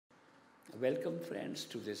Welcome, friends,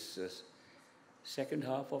 to this second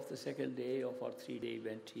half of the second day of our 3-day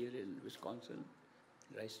event here in Wisconsin,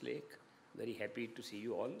 Rice Lake. Very happy to see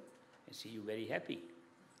you all and see you very happy.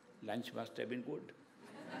 Lunch must have been good.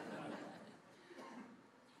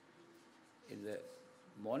 In the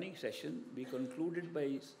morning session, we concluded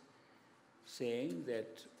by saying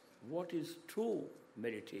that what is true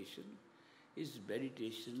meditation is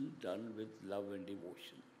meditation done with love and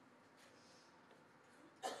devotion.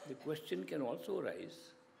 The question can also arise,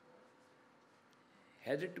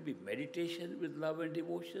 has it to be meditation with love and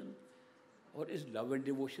devotion, or is love and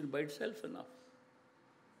devotion by itself enough?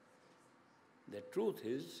 The truth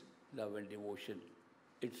is, love and devotion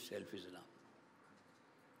itself is enough.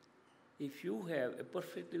 If you have a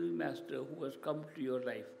perfect living master who has come to your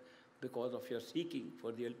life because of your seeking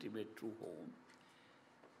for the ultimate true home,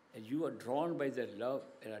 and you are drawn by that love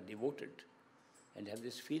and are devoted, and have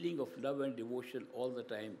this feeling of love and devotion all the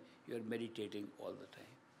time, you are meditating all the time.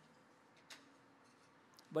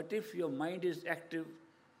 But if your mind is active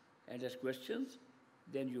and has questions,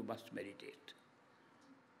 then you must meditate.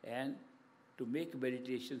 And to make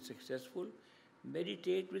meditation successful,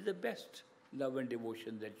 meditate with the best love and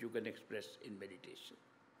devotion that you can express in meditation.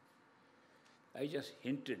 I just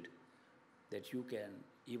hinted that you can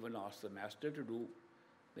even ask the master to do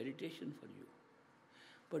meditation for you.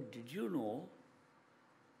 But did you know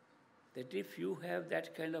that if you have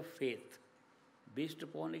that kind of faith based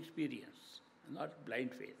upon experience, not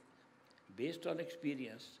blind faith, based on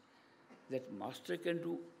experience, that master can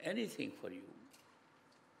do anything for you,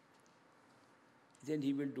 then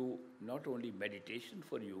he will do not only meditation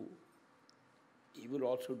for you, he will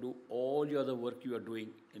also do all the other work you are doing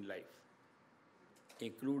in life,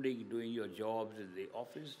 including doing your jobs in the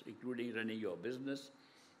office, including running your business,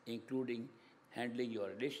 including handling your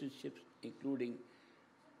relationships, including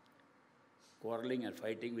quarreling and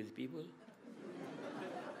fighting with people.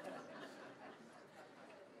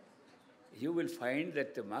 You will find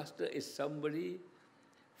that the master is somebody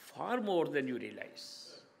far more than you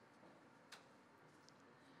realize.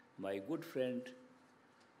 My good friend,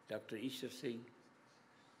 Dr. Isha Singh,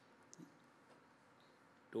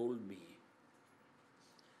 told me,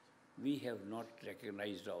 we have not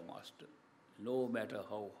recognized our master. No matter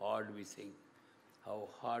how hard we think, how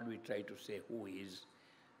hard we try to say who he is,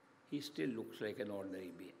 he still looks like an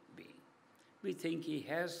ordinary being. We think he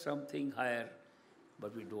has something higher,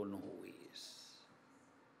 but we don't know who he is.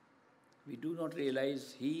 We do not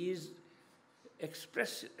realize he is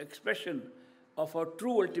expression of our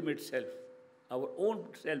true ultimate self, our own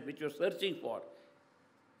self which we are searching for,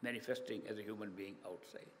 manifesting as a human being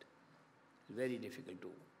outside. It's very difficult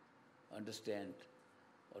to understand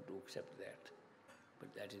or to accept that.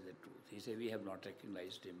 But that is the truth. He said, we have not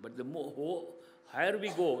recognized him. But the more higher we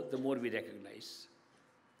go, the more we recognize.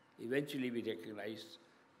 Eventually we recognize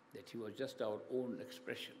that he was just our own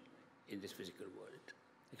expression in this physical world,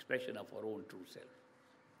 expression of our own true self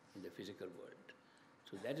in the physical world.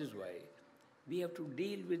 So that is why we have to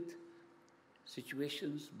deal with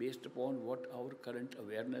situations based upon what our current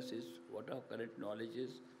awareness is, what our current knowledge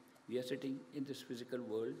is. We are sitting in this physical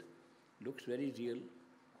world, looks very real.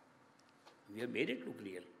 We have made it look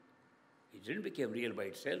real. It didn't become real by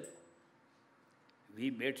itself. We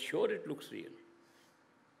made sure it looks real.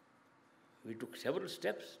 We took several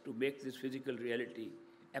steps to make this physical reality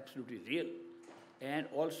absolutely real and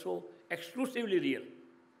also exclusively real.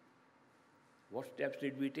 What steps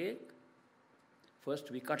did we take?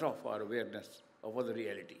 First, we cut off our awareness of other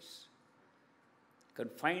realities,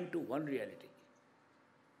 confined to one reality.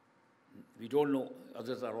 We don't know,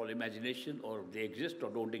 others are all imagination, or they exist or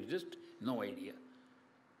don't exist, no idea.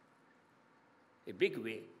 A big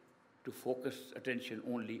way to focus attention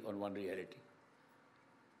only on one reality.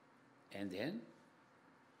 And then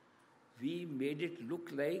we made it look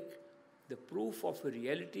like the proof of a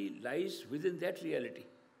reality lies within that reality,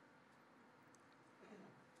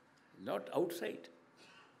 not outside.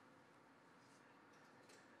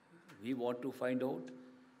 We want to find out,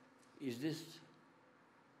 is this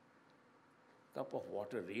cup of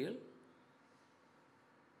water real?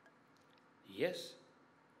 Yes.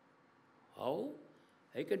 How?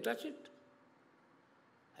 I can touch it.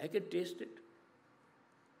 I can taste it.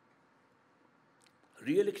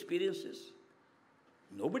 Real experiences.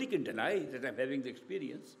 Nobody can deny that I'm having the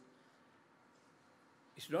experience.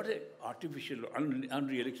 It's not an artificial or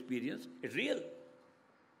unreal experience. It's real.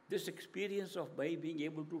 This experience of my being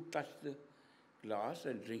able to touch the glass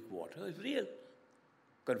and drink water is real.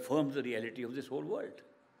 Confirms the reality of this whole world.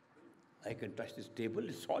 I can touch this table,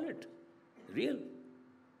 it's solid, real.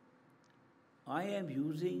 I am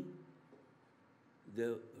using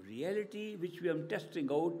the reality which we are testing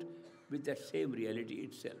out with that same reality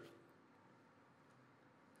itself.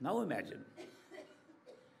 Now imagine,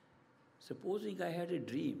 supposing I had a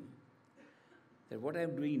dream that what I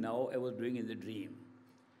am doing now, I was doing in the dream.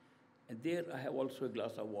 And there I have also a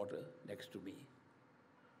glass of water next to me,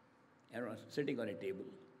 and I'm sitting on a table.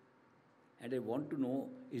 And I want to know,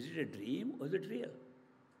 is it a dream or is it real?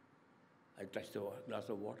 I touch the glass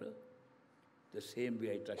of water the same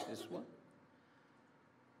way I touch this one.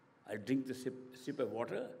 I drink the sip of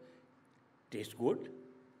water, tastes good.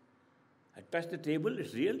 I touch the table,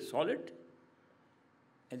 it's real, solid.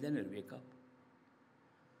 And then I wake up.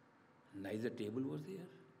 Neither table was there,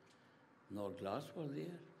 nor glass was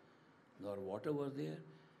there, nor water was there.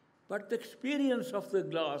 But the experience of the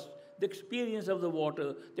glass, the experience of the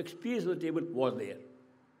water, the experience of the table was there.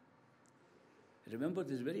 Remember,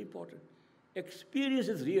 this is very important. Experience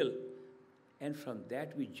is real. And from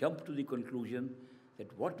that we jump to the conclusion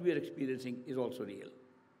that what we are experiencing is also real.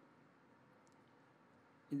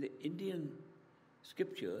 In the Indian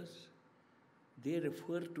scriptures, they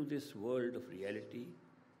refer to this world of reality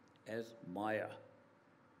as Maya.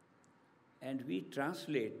 And we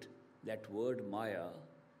translate that word Maya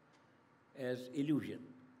as illusion.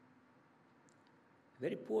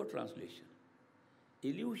 Very poor translation.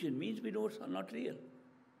 Illusion means we know it's not real.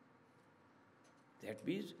 That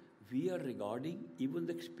means we are regarding even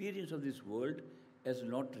the experience of this world as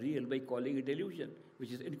not real by calling it illusion,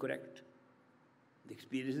 which is incorrect. The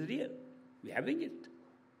experience is real. We're having it.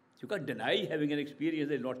 You can't deny having an experience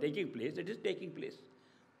that is not taking place. It is taking place.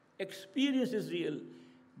 Experience is real,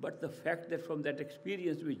 but the fact that from that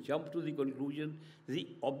experience we jump to the conclusion the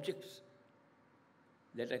objects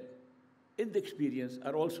that are in the experience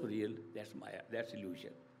are also real, that's Maya, that's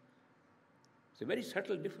illusion. It's a very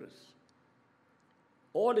subtle difference.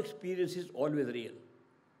 All experience is always real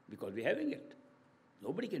because we're having it.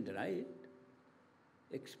 Nobody can deny it.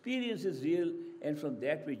 Experience is real, and from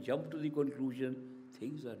that we jump to the conclusion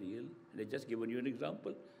things are real. And I've just given you an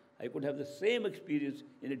example. I could have the same experience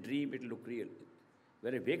in a dream, it'll look real.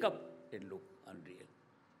 When I wake up, it'll look unreal.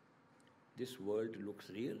 This world looks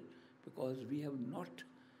real because we have not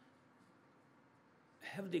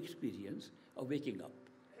have the experience of waking up.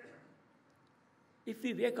 If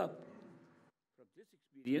we wake up from this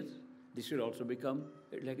experience, this will also become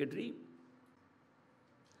like a dream.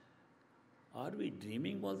 Are we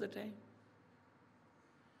dreaming all the time?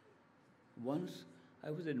 Once I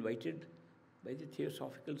was invited by the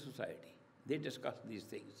Theosophical Society. They discussed these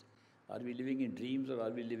things. Are we living in dreams or are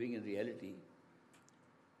we living in reality?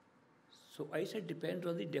 So I said, depends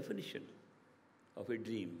on the definition of a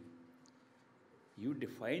dream. You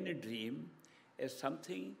define a dream as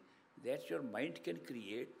something that your mind can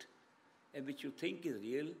create and which you think is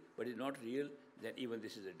real but is not real, then even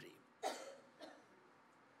this is a dream.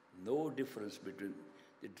 No difference between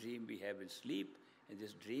the dream we have in sleep and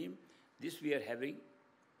this dream. This we are having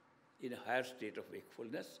in a higher state of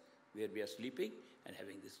wakefulness where we are sleeping and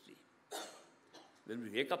having this dream. When we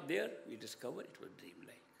wake up there, we discover it was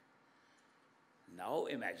dreamlike. Now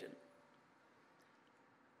imagine,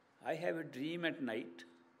 I have a dream at night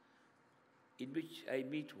in which I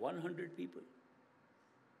meet 100 people.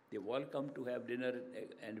 They all come to have dinner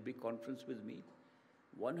and a big conference with me.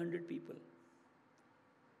 100 people.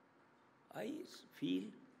 I feel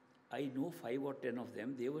I know 5 or 10 of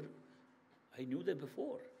them. I knew them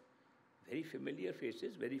before. Very familiar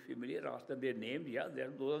faces, very familiar. Ask them their names. Yeah,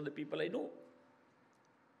 those are the people I know.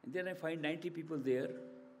 And then I find 90 people there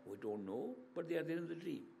who I don't know, but they are there in the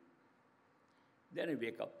dream. Then I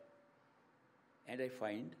wake up and I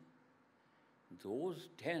find those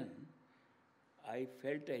 10 I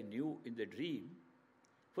felt I knew in the dream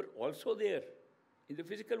were also there in the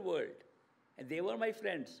physical world. And they were my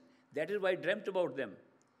friends. That is why I dreamt about them.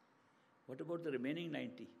 What about the remaining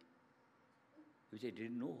 90, which I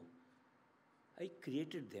didn't know? I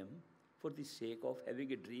created them for the sake of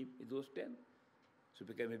having a dream in those 10. So it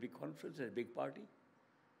became a big conference and a big party.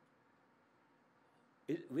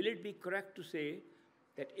 Will it be correct to say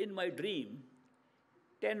that in my dream,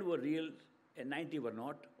 10 were real and 90 were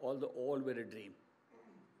not, all were a dream?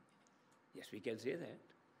 Yes, we can say that.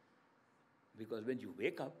 Because when you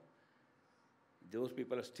wake up, those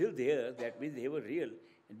people are still there. That means they were real.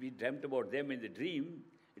 And we dreamt about them in the dream.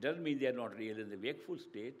 It doesn't mean they are not real in the wakeful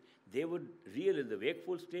state. They were real in the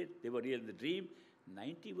wakeful state. They were real in the dream.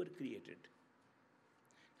 90 were created.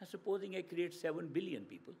 Now, supposing I create 7 billion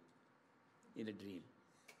people in a dream,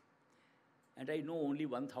 and I know only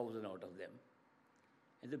 1,000 out of them,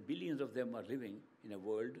 and the billions of them are living in a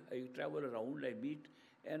world. I travel around, I meet,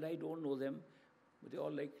 and I don't know them, but they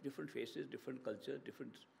all like different faces, different culture,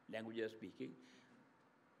 different languages speaking.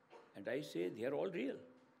 And I say they are all real.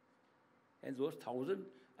 And those 1,000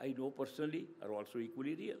 I know personally are also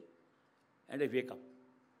equally real. And I wake up.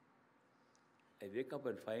 I wake up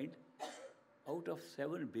and find out of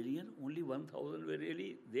 7 billion, only 1,000 were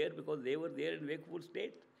really there because they were there in wakeful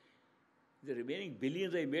state. The remaining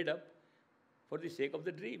billions I made up for the sake of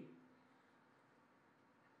the dream.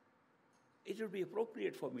 It would be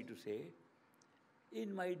appropriate for me to say,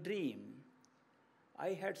 in my dream, I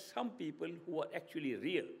had some people who are actually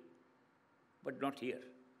real, but not here.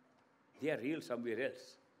 They are real somewhere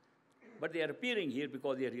else. But they are appearing here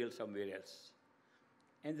because they are real somewhere else.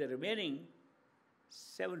 And the remaining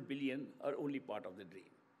 7 billion are only part of the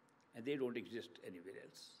dream, and they don't exist anywhere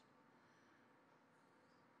else.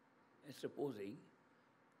 And supposing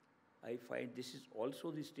I find this is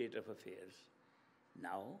also the state of affairs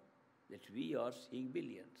now that we are seeing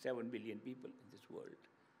 7 billion people in this world,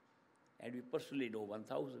 and we personally know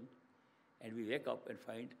 1,000, and we wake up and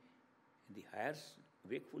find in the higher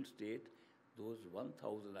wakeful state, those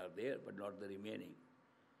 1,000 are there, but not the remaining.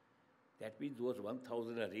 That means those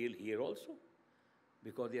 1,000 are real here also,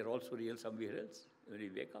 because they are also real somewhere else when we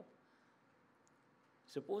wake up.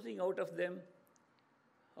 Supposing out of the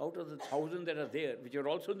 1,000 that are there, which are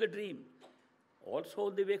also in the dream, also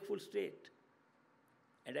in the wakeful state,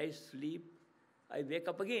 and I sleep, I wake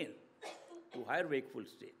up again to higher wakeful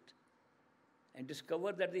state and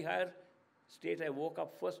discover that the higher state I woke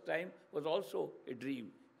up first time was also a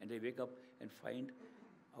dream, and I wake up and find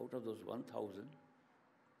out of those 1,000,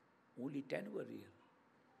 only 10 were real.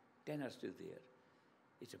 10 are still there.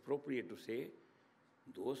 It's appropriate to say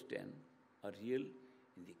those 10 are real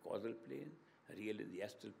in the causal plane, real in the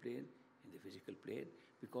astral plane, in the physical plane,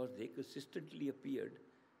 because they consistently appeared.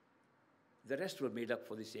 The rest were made up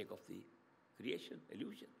for the sake of the creation,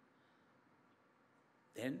 illusion.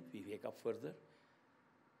 Then we wake up further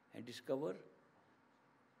and discover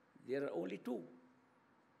there are only 2.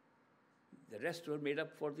 The rest were made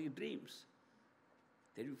up for the dreams.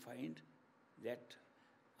 Then you find that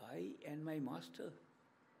I and my master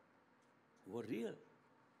were real,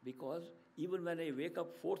 because even when I wake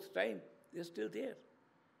up 4th time, they're still there.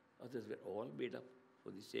 Others were all made up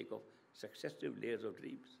for the sake of successive layers of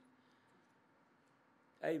dreams.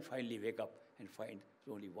 I finally wake up and find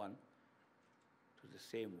there's only one. So the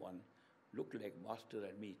same one looked like master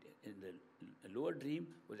and me. In the lower dream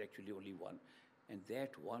was actually only one. And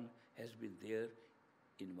that one has been there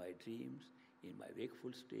in my dreams, in my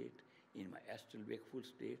wakeful state, in my astral wakeful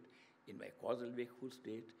state, in my causal wakeful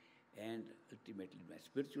state, and ultimately my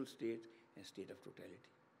spiritual state and state of totality.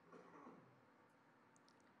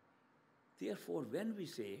 Therefore, when we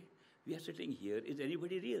say we are sitting here, is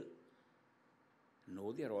anybody real?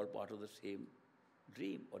 No, they are all part of the same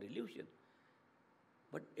dream or illusion.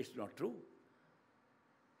 But it's not true.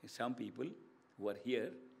 Some people who are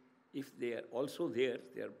here, if they are also there,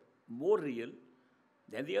 they are more real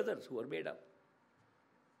than the others who are made up.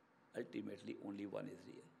 Ultimately, only one is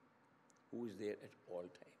real, who is there at all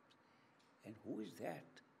times. And who is that?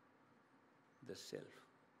 The self.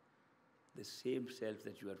 The same self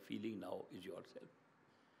that you are feeling now is yourself.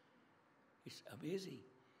 It's amazing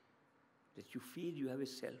that you feel you have a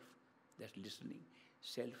self that's listening,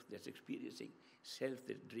 self that's experiencing, self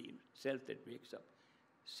that dreams, self that wakes up,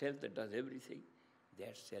 self that does everything.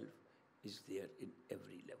 That self is there in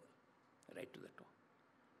every level, right to the top.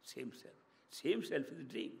 Same self. Same self is a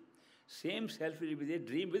dream. Same self will be there,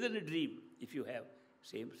 dream within a dream, if you have.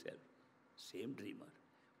 Same self, same dreamer,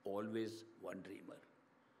 always one dreamer,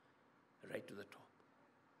 right to the top.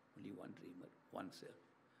 Only one dreamer, one self.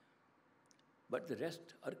 But the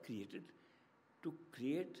rest are created to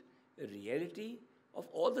create a reality of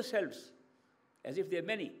all the selves, as if they are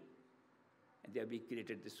many, and they are being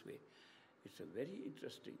created this way. It's a very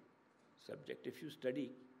interesting subject. If you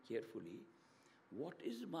study carefully, what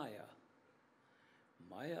is Maya?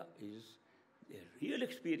 Maya is a real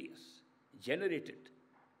experience generated,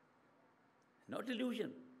 not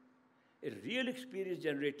illusion. A real experience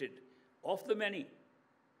generated of the many,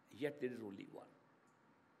 yet there is only one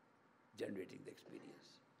generating the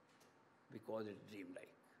experience, because it's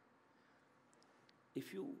dreamlike.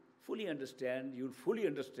 If you fully understand, you'll fully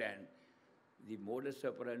understand the modus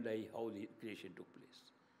operandi, how the creation took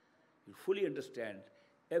place. You fully understand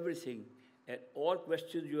everything and all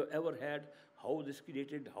questions you have ever had, how this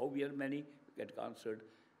created, how we are many, get answered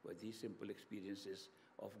by these simple experiences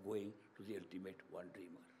of going to the ultimate one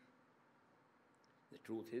dreamer. The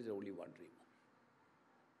truth is only one dreamer.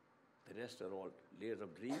 The rest are all layers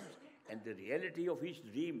of dreams, and the reality of each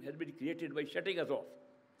dream has been created by shutting us off.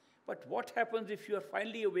 But what happens if you are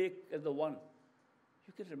finally awake as the one?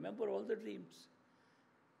 You can remember all the dreams.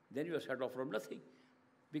 Then you are shut off from nothing.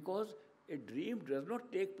 Because A dream does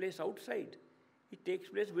not take place outside. It takes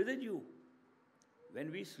place within you.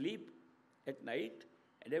 When we sleep at night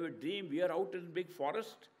and have a dream, we are out in a big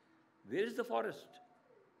forest. Where is the forest?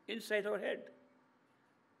 Inside our head.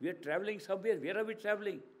 We are traveling somewhere. Where are we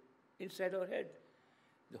traveling? Inside our head.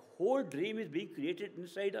 The whole dream is being created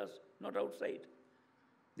inside us, not outside.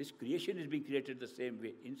 This creation is being created the same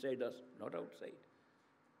way, inside us, not outside.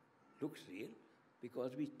 Looks real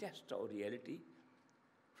because we test our reality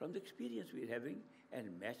from the experience we are having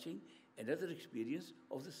and matching another experience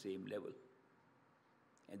of the same level.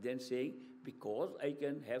 And then saying, because I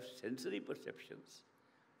can have sensory perceptions,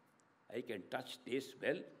 I can touch, taste,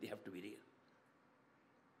 smell, they have to be real.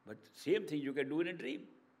 But same thing you can do in a dream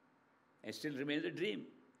and still remain a dream.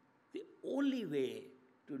 The only way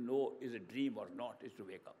to know is a dream or not is to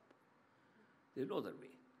wake up. There's no other way.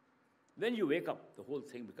 When you wake up, the whole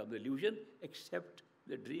thing becomes illusion except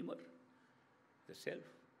the dreamer, the self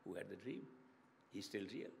who had the dream. He's still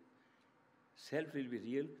real. Self will be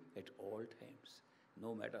real at all times,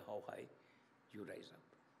 no matter how high you rise up.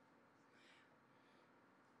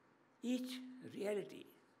 Each reality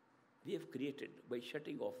we have created by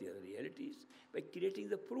shutting off the other realities, by creating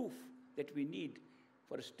the proof that we need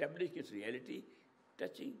for establishing its reality,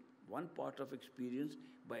 touching one part of experience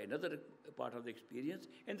by another part of the experience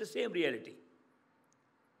and the same reality.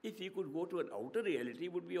 If we could go to an outer reality,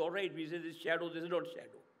 it would be all right. We say this is shadow, this is not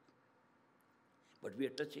shadow. But we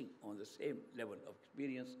are touching on the same level of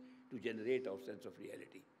experience to generate our sense of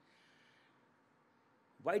reality.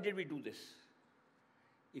 Why did we do this?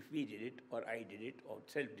 If we did it, or I did it, or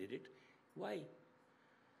self did it, why?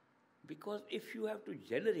 Because if you have to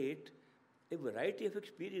generate a variety of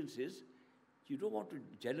experiences, you don't want to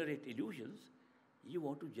generate illusions, you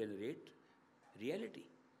want to generate reality.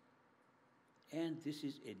 And this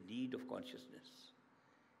is a need of consciousness.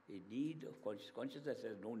 A need of consciousness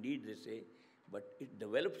has no need, they say, but it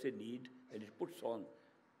develops a need and it puts on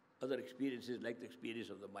other experiences like the experience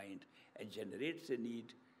of the mind and generates a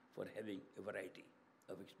need for having a variety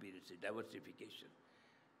of experiences, diversification.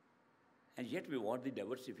 And yet we want the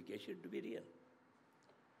diversification to be real.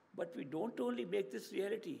 But we don't only make this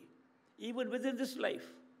reality, even within this life.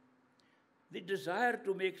 The desire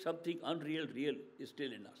to make something unreal real is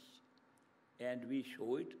still in us. And we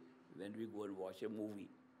show it when we go and watch a movie.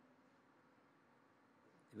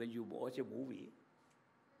 When you watch a movie,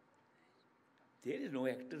 there is no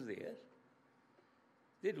actor there.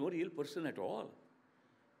 There is no real person at all.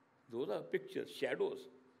 Those are pictures, shadows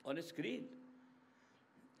on a screen.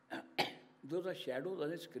 Those are shadows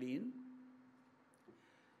on a screen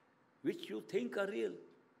which you think are real.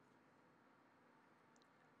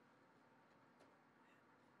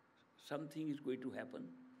 Something is going to happen.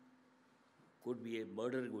 Could be a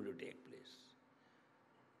murder going to take place.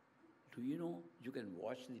 Do you know you can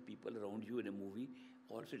watch the people around you in a movie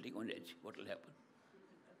all sitting on edge? What will happen?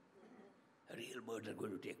 A real murder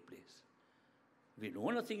going to take place. We know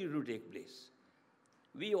nothing is going to take place.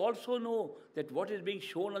 We also know that what is being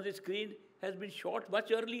shown on the screen has been shot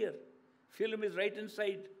much earlier. Film is right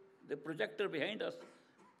inside the projector behind us.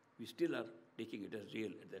 We still are taking it as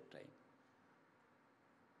real at that time.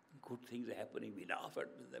 Good things are happening, we laugh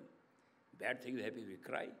at them. Bad things are happening, we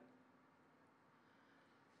cry.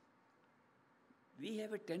 We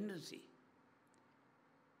have a tendency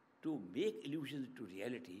to make illusions into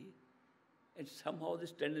reality, and somehow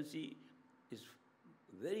this tendency is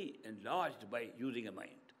very enlarged by using a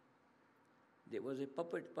mind. There was a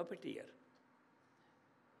puppeteer.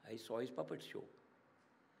 I saw his puppet show.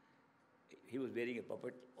 He was wearing a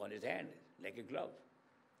puppet on his hand, like a glove,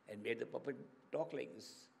 and made the puppet talk like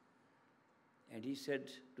this. And he said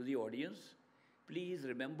to the audience, please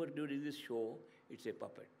remember during this show, it's a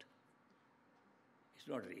puppet. It's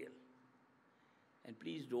not real. And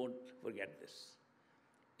please don't forget this.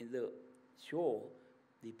 In the show,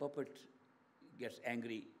 the puppet gets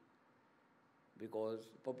angry because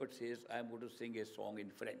the puppet says, I'm going to sing a song in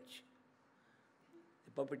French.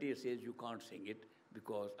 The puppeteer says, you can't sing it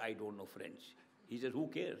because I don't know French. He says, who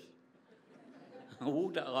cares?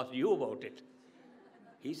 Who asked you about it?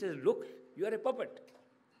 He says, look, you are a puppet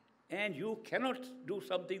and you cannot do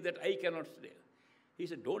something that I cannot say. He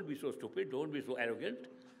said, don't be so stupid, don't be so arrogant.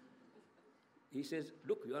 He says,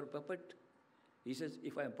 look, you are a puppet. He says,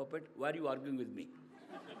 if I am a puppet, why are you arguing with me?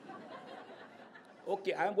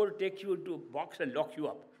 Okay, I am going to take you into a box and lock you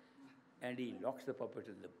up. And he locks the puppet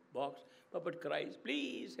in the box. Puppet cries,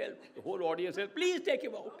 please help. The whole audience says, please take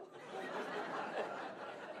him out.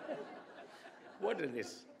 What is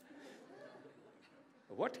this?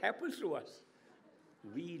 What happens to us?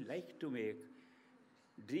 We like to make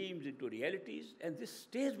dreams into realities, and this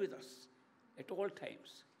stays with us at all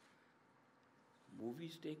times.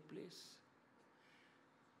 movies take place.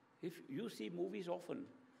 If you see movies often,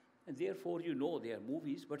 and therefore you know they are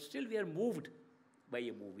movies, but still we are moved by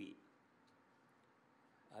a movie.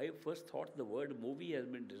 I first thought the word movie has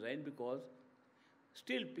been designed because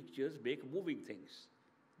still pictures make moving things,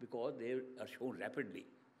 because they are shown rapidly.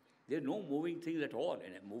 There are no moving things at all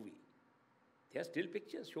in a movie. They are still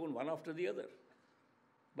pictures shown one after the other,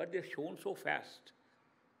 but they're shown so fast.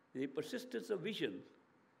 The persistence of vision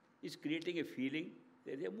is creating a feeling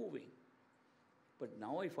that they're moving. But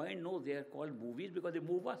now I find, no, they are called movies because they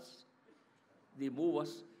move us. They move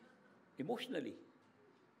us emotionally.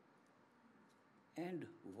 And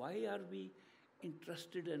why are we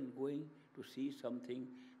interested in going to see something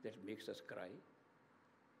that makes us cry,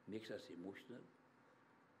 makes us emotional?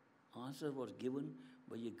 Answer was given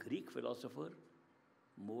by a Greek philosopher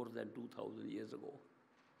more than 2,000 years ago.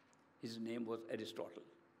 His name was Aristotle.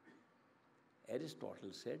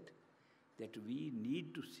 Aristotle said that we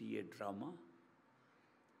need to see a drama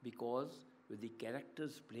because when the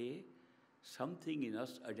characters play, something in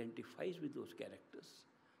us identifies with those characters,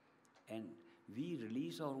 and we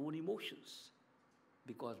release our own emotions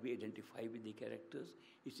because we identify with the characters.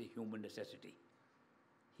 It's a human necessity.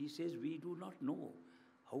 He says we do not know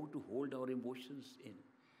how to hold our emotions in.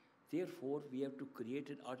 Therefore, we have to create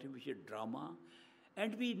an artificial drama,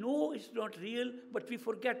 and we know it's not real, but we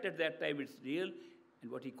forget at that time it's real, and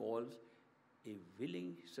what he calls a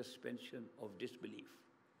willing suspension of disbelief.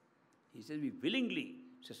 He says we willingly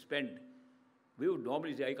suspend. We would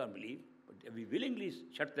normally say, I can't believe, but we willingly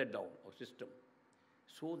shut that down, our system,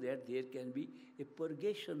 so that there can be a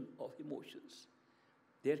purgation of emotions.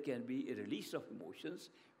 There can be a release of emotions,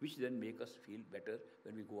 which then make us feel better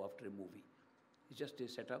when we go after a movie. It's just a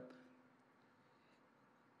setup.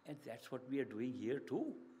 And that's what we are doing here too.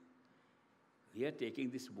 We are taking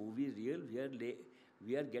this movie real.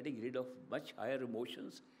 We are getting rid of much higher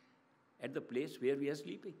emotions at the place where we are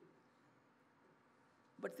sleeping.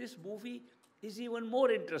 But this movie is even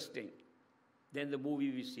more interesting than the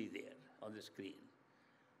movie we see there on the screen.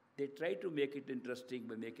 They try to make it interesting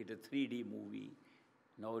by making it a 3D movie.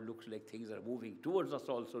 Now it looks like things are moving towards us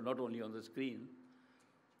also, not only on the screen.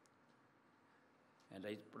 And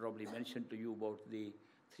I probably mentioned to you about the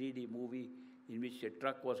 3D movie in which a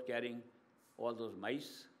truck was carrying all those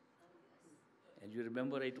mice. And you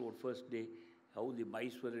remember I told first day how the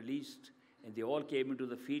mice were released, and they all came into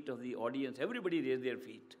the feet of the audience. Everybody raised their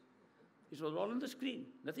feet. It was all on the screen.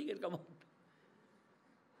 Nothing had come out.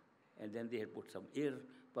 And then they had put some air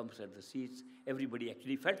pumps at the seats. Everybody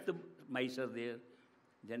actually felt the mice are there.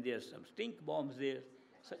 Then there are some stink bombs there.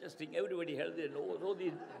 Such a stink. Everybody held their nose. Oh,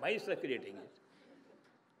 these mice are creating it.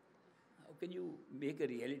 How can you make a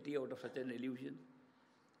reality out of such an illusion?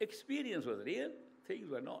 Experience was real. Things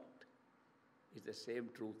were not. It's the same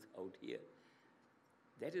truth out here.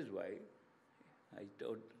 That is why I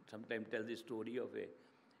sometimes tell the story of an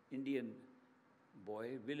Indian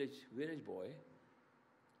boy, village boy,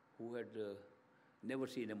 who had never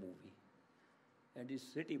seen a movie. And his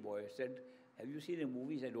city boy said, have you seen a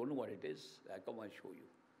movie? He said, I don't know what it is. I come and show you.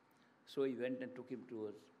 So he went and took him to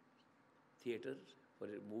a theater for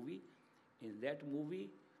a movie. In that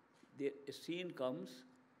movie, a scene comes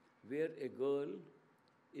where a girl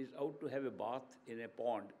is out to have a bath in a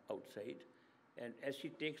pond outside. And as she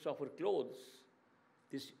takes off her clothes,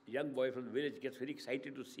 this young boy from the village gets very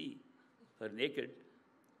excited to see her naked.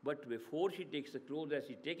 But before she takes the clothes, as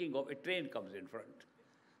she's taking off, a train comes in front.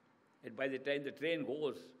 And by the time the train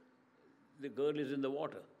goes, the girl is in the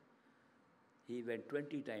water. He went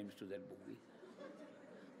 20 times to that movie,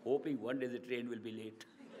 hoping one day the train will be late.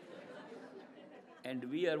 And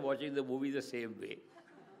we are watching the movie the same way,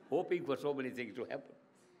 hoping for so many things to happen.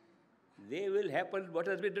 They will happen what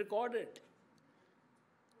has been recorded.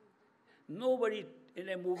 Nobody in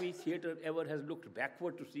a movie theater ever has looked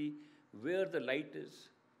backward to see where the light is,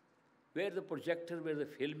 where the projector, where the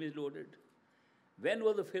film is loaded. When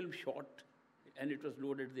was the film shot and it was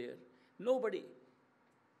loaded there? Nobody.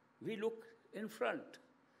 We look in front.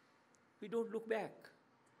 We don't look back.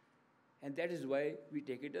 And that is why we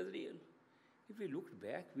take it as real. If we looked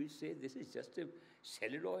back, we'd say this is just a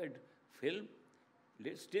celluloid film,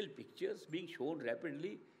 still pictures being shown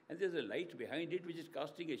rapidly, and there's a light behind it which is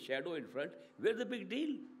casting a shadow in front. Where's the big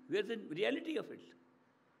deal? Where's the reality of it?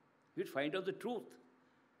 We'd find out the truth.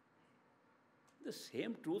 The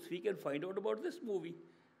same truth we can find out about this movie,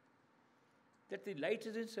 that the light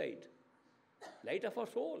is inside, light of our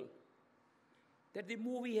soul, that the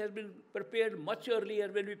movie has been prepared much earlier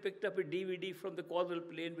when we picked up a DVD from the causal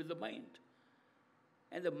plane with the mind.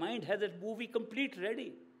 And the mind has that movie complete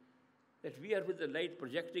ready, that we are with the light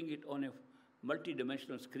projecting it on a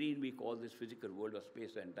multi-dimensional screen we call this physical world of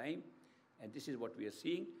space and time, and this is what we are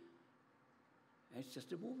seeing, and it's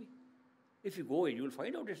just a movie. If you go in, you'll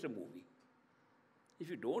find out it's a movie. If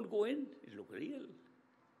you don't go in, it looks real.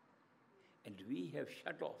 And we have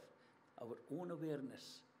shut off our own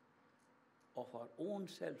awareness of our own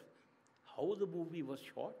self. How the movie was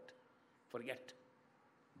shot, forget.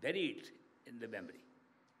 Bury it in the memory.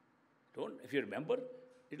 If you remember,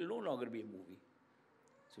 it will no longer be a movie.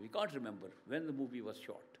 So we can't remember when the movie was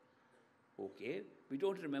shot. Okay, we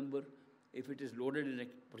don't remember if it is loaded in a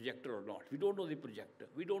projector or not. We don't know the projector.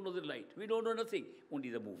 We don't know the light. We don't know nothing, only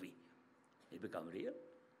the movie. It becomes real.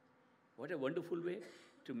 What a wonderful way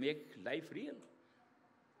to make life real.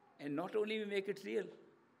 And not only we make it real,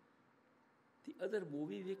 the other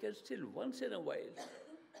movie we can still, once in a while,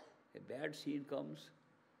 a bad scene comes,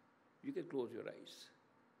 you can close your eyes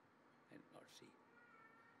and not see.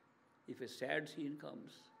 If a sad scene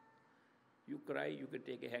comes, you cry, you can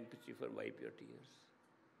take a handkerchief and wipe your tears.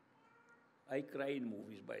 I cry in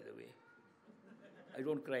movies, by the way. I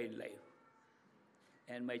don't cry in life.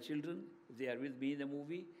 And my children, if they are with me in the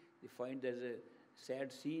movie, they find there's a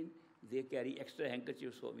sad scene, they carry extra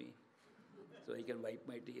handkerchiefs for me so I can wipe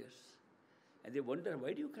my tears. And they wonder,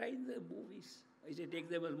 why do you cry in the movies? I say, take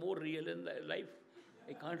them as more real in life.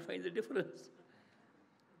 I can't find the difference.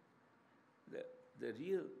 The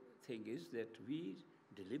real thing is that we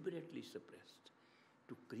deliberately suppressed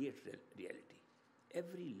to create reality.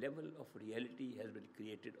 Every level of reality has been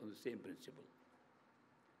created on the same principle.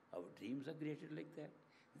 Our dreams are created like that.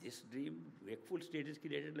 This dream, wakeful state is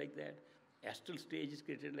created like that. Astral stage is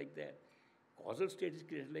created like that. Causal state is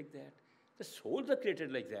created like that. The souls are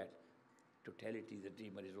created like that. Totality, the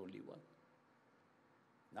dreamer is only one.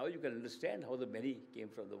 Now you can understand how the many came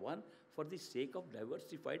from the one for the sake of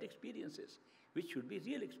diversified experiences, which should be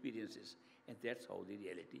real experiences. And that's how the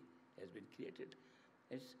reality has been created.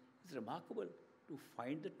 It's remarkable to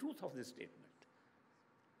find the truth of this statement.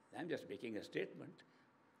 I'm just making a statement.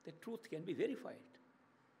 The truth can be verified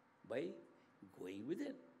by going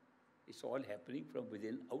within. It's all happening from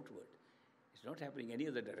within outward. It's not happening any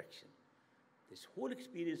other direction. This whole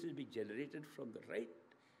experience is being generated from the right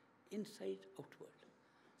inside outward.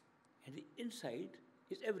 And the inside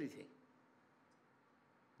is everything.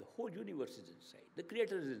 The whole universe is inside. The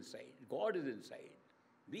Creator is inside. God is inside.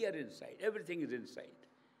 We are inside. Everything is inside.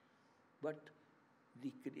 But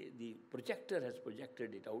the projector has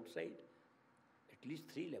projected it outside. At least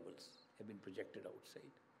 3 levels have been projected outside.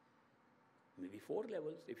 Maybe 4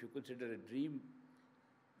 levels. If you consider a dream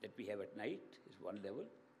that we have at night is one level.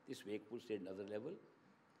 This wakeful state, another level.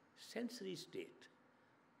 Sensory state.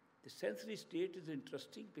 The sensory state is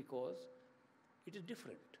interesting because it is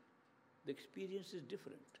different. The experience is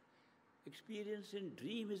different. Experience in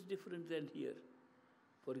dream is different than here.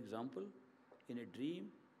 For example, in a dream,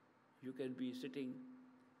 you can be sitting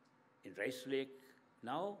in Rice Lake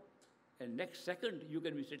now, and next second you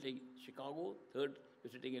can be sitting in Chicago, third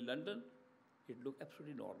you're sitting in London. It looks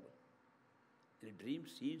absolutely normal. In a dream,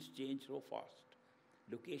 scenes change so fast.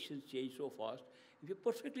 Locations change so fast. If you're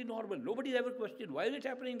perfectly normal, nobody ever questioned, why is it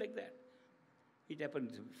happening like that? It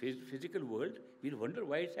happens in the physical world. We'll wonder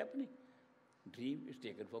why it's happening. Dream is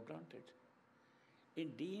taken for granted.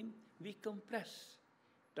 In dream, we compress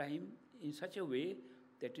time in such a way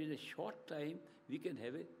that in a short time, we can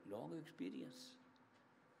have a long experience.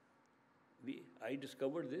 I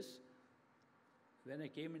discovered this when I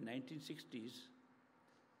came in 1960s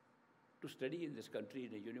to study in this country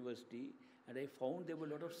in a university, and I found there were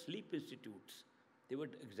a lot of sleep institutes. They were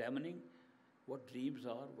examining what dreams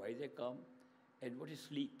are, why they come, and what is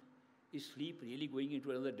sleep. Is sleep really going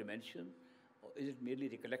into another dimension? Or is it merely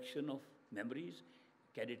recollection of memories?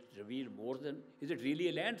 Can it reveal more than, is it really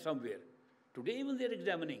a land somewhere? Today even they're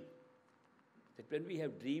examining that when we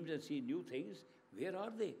have dreams and see new things, where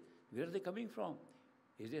are they? Where are they coming from?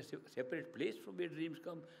 Is there a separate place from where dreams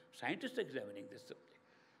come? Scientists are examining this subject.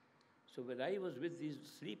 So when I was with this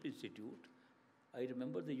sleep institute, I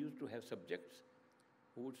remember they used to have subjects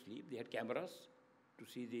who would sleep. They had cameras to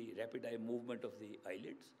see the rapid eye movement of the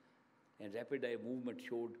eyelids, and rapid eye movement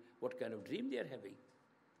showed what kind of dream they are having.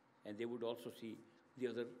 And they would also see the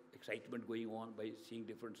other excitement going on by seeing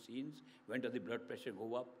different scenes. When does the blood pressure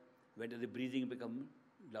go up? When does the breathing become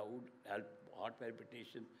loud? Heart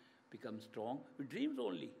palpitation become strong? With dreams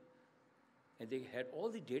only. And they had all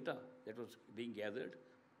the data that was being gathered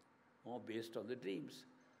all based on the dreams.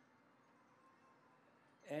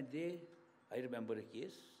 And I remember a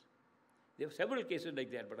case. There were several cases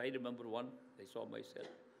like that, but I remember one I saw myself.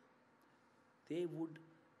 They would,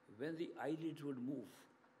 when the eyelids would move,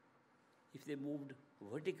 if they moved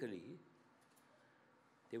vertically,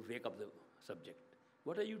 they would wake up the subject.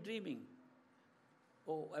 What are you dreaming?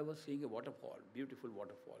 Oh, I was seeing a waterfall, beautiful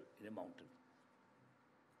waterfall in a mountain.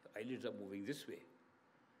 The eyelids are moving this way.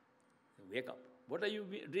 Wake up. What are you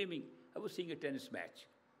dreaming? I was seeing a tennis match.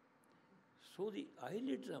 So the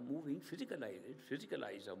eyelids are moving, physical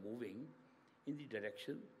eyes are moving in the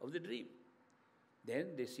direction of the dream.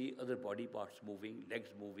 Then they see other body parts moving, legs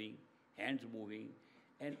moving, hands moving,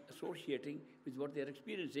 and associating with what they are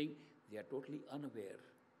experiencing, they are totally unaware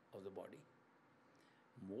of the body.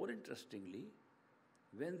 More interestingly,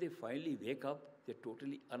 when they finally wake up, they're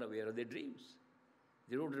totally unaware of their dreams.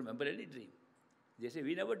 They don't remember any dream. They say,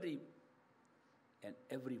 we never dream. And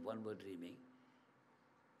everyone was dreaming.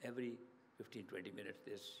 Every 15, 20 minutes,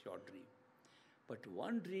 there's short dream. But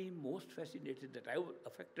one dream most fascinated that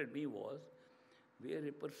affected me was where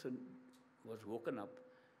a person was woken up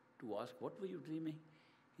to ask, what were you dreaming?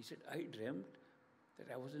 He said, I dreamt that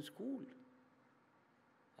I was in school.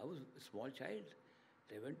 I was a small child.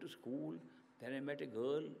 I went to school, then I met a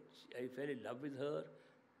girl, I fell in love with her,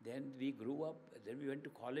 then we grew up, then we went to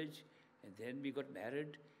college, and then we got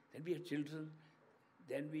married, then we had children,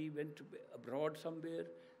 then we went abroad somewhere,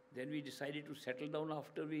 then we decided to settle down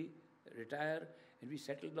after we retire, and we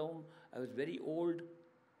settled down. I was very old,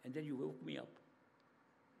 and then you woke me up.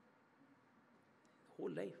 The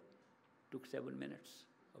whole life took 7 minutes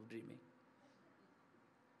of dreaming.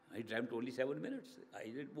 I dreamt only 7 minutes. I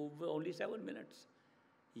did move only 7 minutes.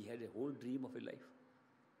 He had a whole dream of a life.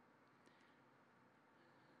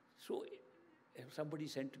 So somebody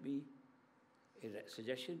sent me a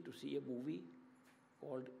suggestion to see a movie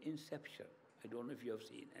called Inception. I don't know if you have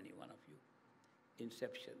seen, any one of you.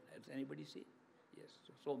 Inception. Has anybody seen? Yes,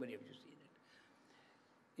 so many of you seen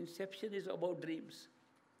it. Inception is about dreams.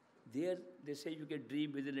 There, they say you can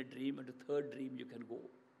dream within a dream, and the third dream you can go.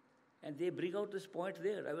 And they bring out this point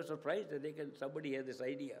there. I was surprised that somebody had this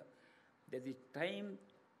idea that the time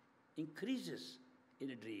increases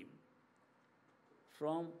in a dream.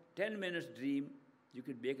 From 10 minutes dream, you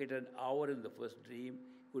could make it an hour in the first dream,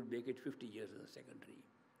 you could make it 50 years in the second dream.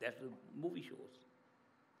 That's what the movie shows.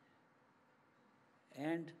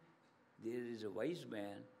 And there is a wise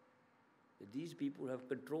man, that these people have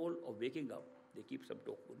control of waking up. They keep some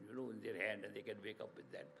token, in their hand, and they can wake up with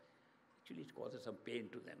that. Actually, it causes some pain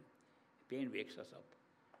to them. Pain wakes us up.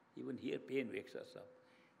 Even here, pain wakes us up.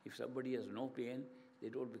 If somebody has no pain, they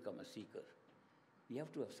don't become a seeker. We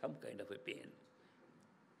have to have some kind of a pain.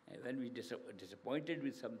 And when we are disappointed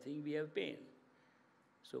with something, we have pain.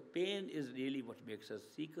 So pain is really what makes us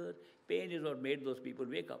seeker. Pain is what made those people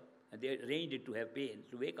wake up. And they arranged it to have pain,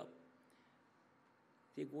 to wake up.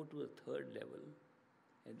 They go to a third level,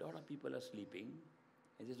 and a lot of people are sleeping,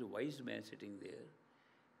 and there's a wise man sitting there.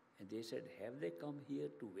 And they said, have they come here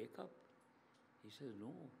to wake up? He says,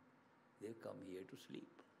 no, they've come here to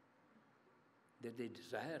sleep. That they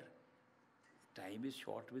desire, time is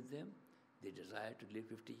short with them, they desire to live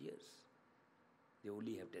 50 years. They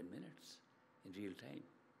only have 10 minutes in real time.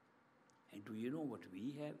 And do you know what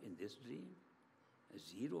we have in this dream?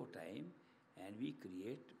 Zero time, and we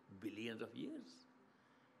create billions of years.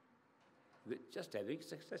 We're just having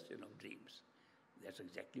succession of dreams. That's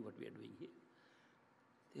exactly what we are doing here.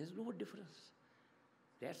 There's no difference.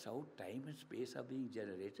 That's how time and space are being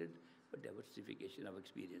generated for diversification of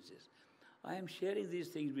experiences. I am sharing these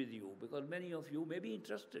things with you because many of you may be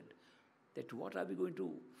interested that what are we going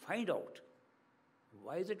to find out?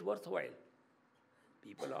 Why is it worthwhile?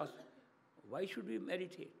 People ask, why should we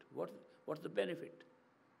meditate? What's the benefit?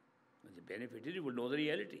 Well, the benefit is you will know the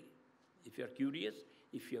reality. If you are curious,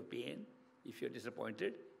 if you have pain, if you are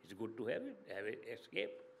disappointed, it's good to have it,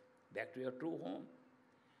 escape back to your true home.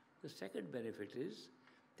 The second benefit is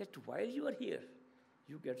that while you are here,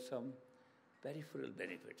 you get some peripheral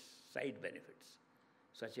benefits, side benefits,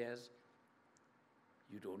 such as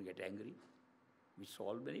you don't get angry. We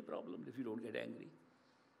solve many problems if you don't get angry.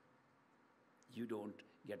 You don't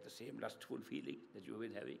get the same lustful feeling that you have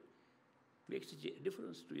been having. Makes a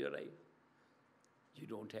difference to your life. You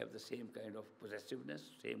don't have the same kind of possessiveness,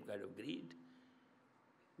 same kind of greed.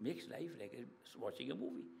 Makes life like watching a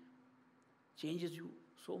movie. Changes you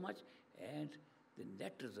so much, and the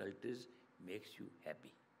net result is makes you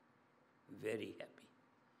happy. Very happy.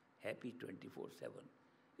 Happy 24/7.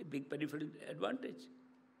 A big peripheral advantage.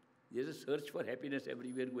 There's a search for happiness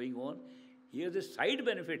everywhere going on. Here's a side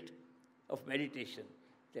benefit of meditation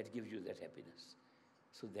that gives you that happiness.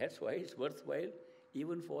 So that's why it's worthwhile,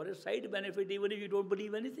 even for a side benefit, even if you don't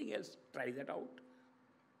believe anything else, try that out.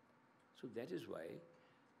 So that is why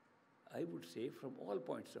I would say, from all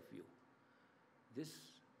points of view, this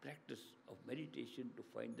practice of meditation to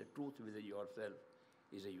find the truth within yourself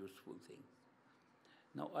is a useful thing.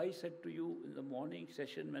 Now, I said to you in the morning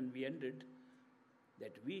session when we ended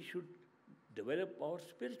that we should develop our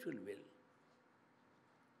spiritual will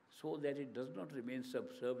so that it does not remain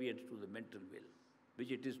subservient to the mental will,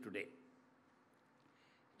 which it is today.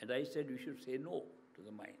 And I said we should say no to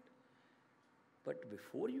the mind. But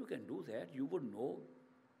before you can do that, you would know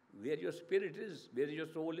where your spirit is, where your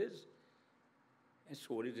soul is. And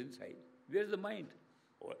soul is inside. Where is the mind?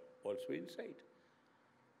 Also inside.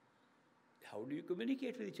 How do you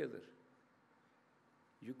communicate with each other?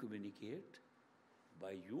 You communicate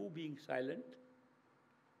by you being silent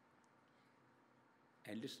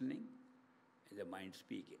and listening, and the mind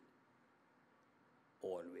speaking.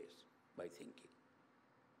 Always by thinking.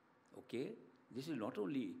 Okay? This is not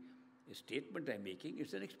only a statement I'm making,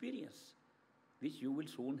 it's an experience which you will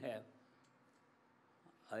soon have.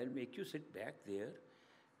 I'll make you sit back there.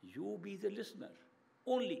 You be the listener.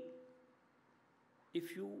 Only.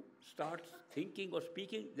 If you start thinking or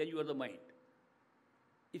speaking, then you are the mind.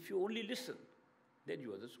 If you only listen, then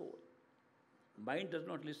you are the soul. Mind does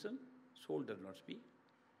not listen, soul does not speak.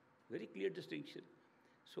 Very clear distinction.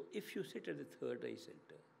 So if you sit at the third eye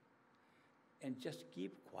center and just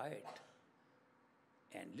keep quiet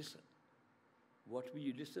and listen, what will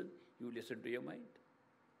you listen? You listen to your mind.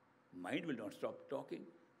 Mind will not stop talking.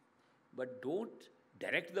 But don't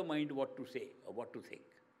direct the mind what to say or what to think.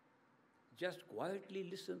 Just quietly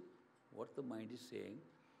listen what the mind is saying.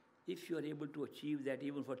 If you are able to achieve that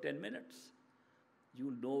even for 10 minutes, you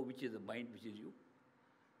will know which is the mind, which is you.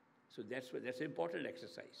 So that's an important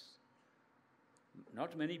exercise.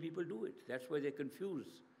 Not many people do it. That's why they're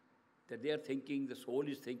confused. That they are thinking, the soul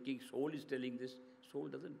is thinking, soul is telling this. Soul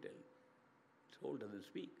doesn't tell. Soul doesn't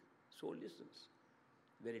speak. Soul listens.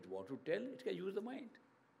 When it wants to tell, it can use the mind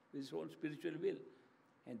with its own spiritual will.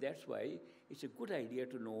 And that's why it's a good idea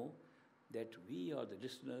to know that we are the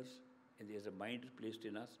listeners and there's a mind placed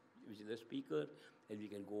in us, which is the speaker, and we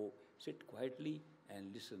can go sit quietly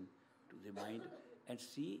and listen to the mind and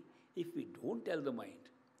see if we don't tell the mind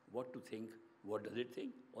what to think, what does it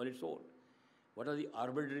think on its own? What are the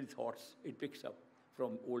arbitrary thoughts it picks up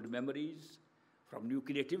from old memories, from new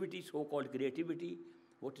creativity, so-called creativity,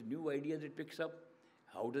 what new ideas it picks up,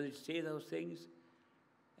 how does it say those things?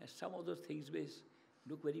 And some of those things may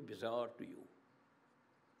look very bizarre to you.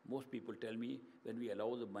 Most people tell me when we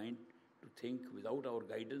allow the mind to think without our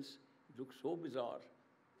guidance, it looks so bizarre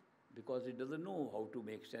because it doesn't know how to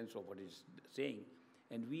make sense of what it's saying.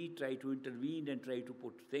 And we try to intervene and try to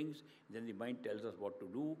put things, then the mind tells us what to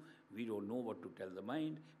do. We don't know what to tell the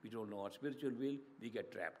mind. We don't know our spiritual will. We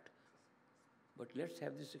get trapped. But let's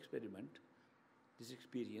have this experiment, this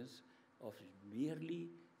experience of merely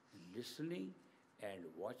listening and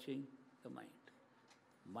watching the mind.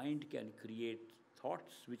 Mind can create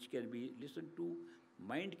thoughts which can be listened to.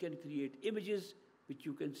 Mind can create images which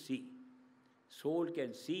you can see. Soul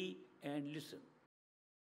can see and listen.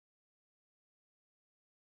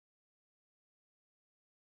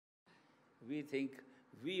 We think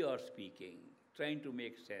we are speaking, trying to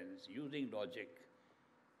make sense, using logic,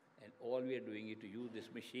 and all we are doing is to use this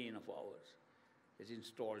machine of ours that's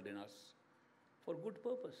installed in us for good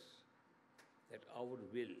purpose. That our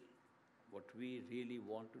will, what we really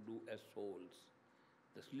want to do as souls,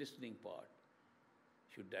 this listening part,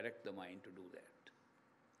 should direct the mind to do that.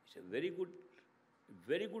 It's a very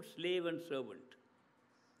good slave and servant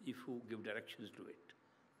if you give directions to it.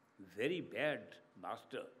 Very bad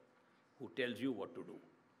master who tells you what to do.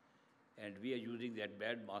 And we are using that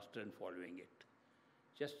bad master and following it.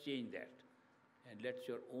 Just change that and let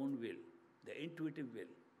your own will, the intuitive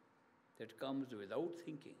will, that comes without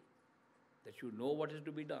thinking, that you know what is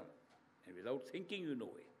to be done, and without thinking you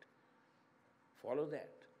know it. Follow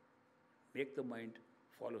that. Make the mind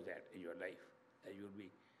follow that in your life, and you'll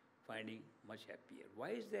be finding much happier. Why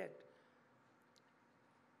is that?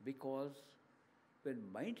 Because when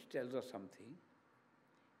mind tells us something,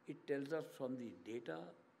 it tells us from the data,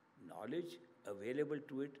 knowledge available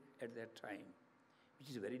to it at that time, which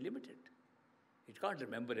is very limited. It can't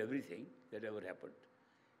remember everything that ever happened.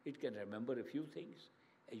 It can remember a few things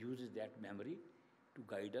and uses that memory to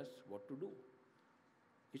guide us what to do.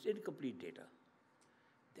 It's incomplete data.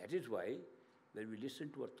 That is why when we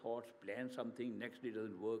listen to our thoughts, plan something, next day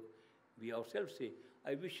doesn't work, we ourselves say,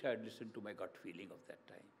 I wish I had listened to my gut feeling of that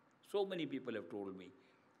time. So many people have told me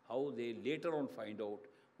how they later on find out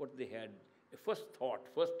what they had, a first thought,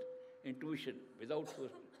 first intuition, without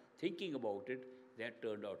first thinking about it, that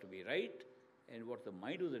turned out to be right, and what the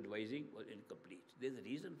mind was advising was incomplete. There's a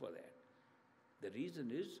reason for that. The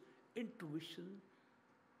reason is intuition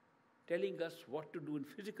telling us what to do in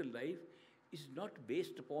physical life is not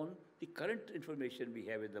based upon the current information we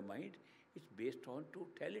have in the mind. It's based on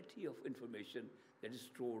totality of information that is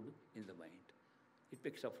stored in the mind. It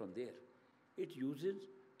picks up from there. It uses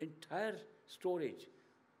entire storage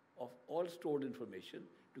of all stored information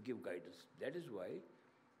to give guidance. That is why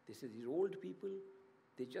these old people,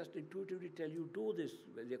 they just intuitively tell you, do this.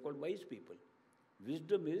 They're called wise people.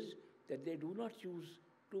 Wisdom is that they do not use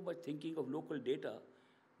too much thinking of local data.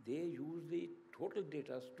 They use the total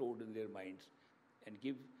data stored in their minds and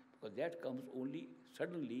give, because that comes only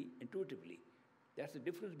suddenly, intuitively. That's the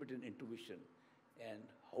difference between intuition and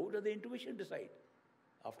how does the intuition decide?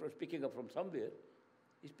 After it's picking up from somewhere,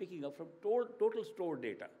 it's picking up from total stored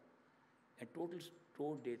data. And total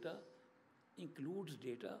stored data includes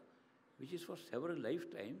data which is for several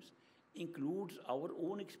lifetimes, includes our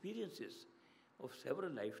own experiences of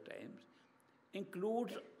several lifetimes,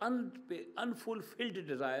 includes unfulfilled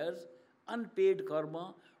desires, unpaid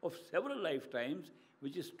karma of several lifetimes,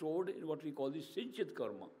 which is stored in what we call the sinchit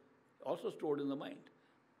karma, also stored in the mind.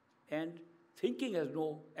 And thinking has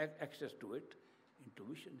no access to it,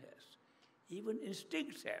 intuition has. Even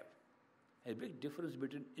instincts have. A big difference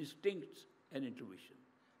between instincts and intuition.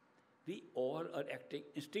 We all are acting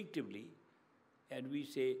instinctively, and we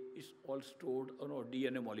say it's all stored on our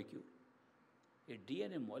DNA molecule. A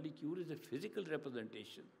DNA molecule is a physical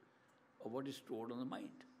representation of what is stored on the mind.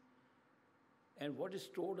 And what is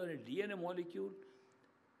stored on a DNA molecule,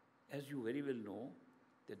 as you very well know,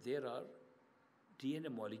 that there are DNA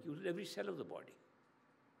molecules in every cell of the body.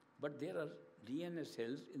 But there are DNA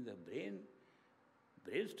cells in the brain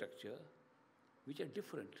structure which are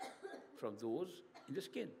different from those in the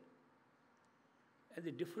skin. And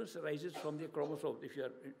the difference arises from the chromosomes. If you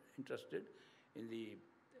are interested in the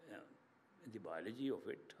biology of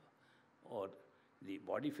it or the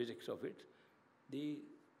body physics of it, the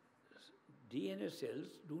DNA cells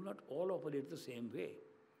do not all operate the same way.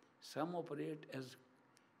 Some operate as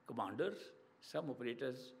commanders, some operate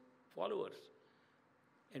as followers.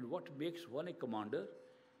 And what makes one a commander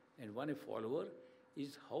and one a follower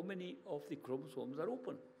is how many of the chromosomes are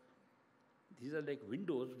open. These are like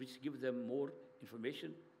windows which give them more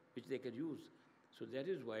information which they can use. So that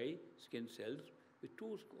is why skin cells with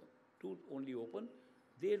two only open,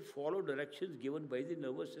 they'll follow directions given by the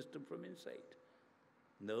nervous system from inside.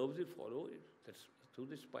 Nerves will follow it, that's through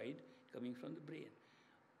the spine coming from the brain.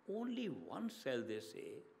 Only one cell, they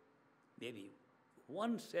say, maybe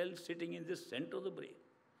one cell sitting in the center of the brain,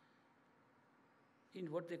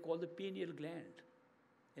 in what they call the pineal gland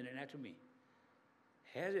in anatomy,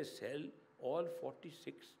 has a cell, all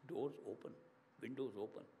 46 doors open, windows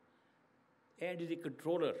open, and is the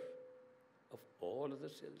controller of all other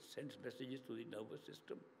cells, sends messages to the nervous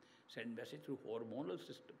system, sends message through hormonal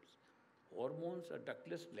systems. Hormones are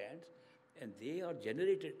ductless glands, and they are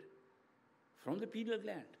generated from the pineal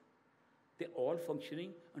gland. They're all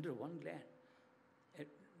functioning under one gland. And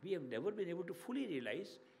we have never been able to fully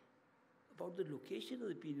realize about the location of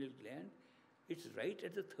the pineal gland. It's right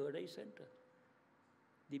at the third eye center.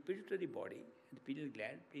 The pituitary body and the pineal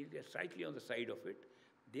gland are slightly on the side of it.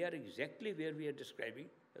 They are exactly where we are describing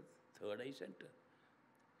the third eye center.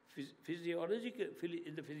 In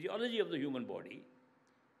the physiology of the human body,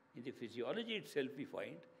 in the physiology itself, we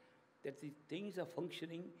find that the things are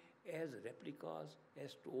functioning as replicas,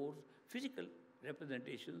 as stores, physical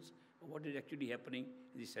representations of what is actually happening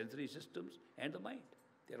in the sensory systems and the mind.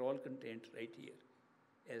 They're all contained right here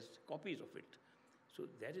as copies of it. So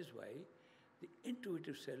that is why the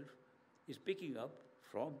intuitive self is picking up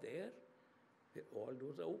from there where all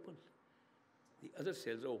doors are open. The other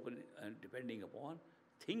cells are open and depending upon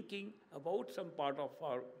thinking about some part of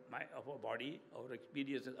our body, our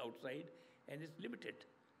experiences outside, and it's limited.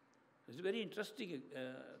 It's a very interesting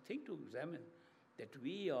thing to examine, that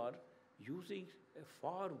we are using a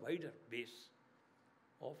far wider base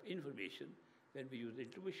of information when we use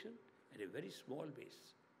intuition, and a very small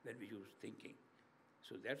base when we use thinking.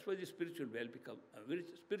 So that's why the spiritual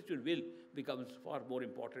will becomes far more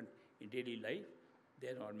important in daily life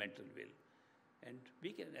than our mental will. And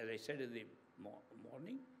we can, as I said in the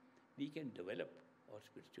morning, we can develop our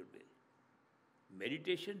spiritual will.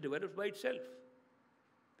 Meditation develops by itself,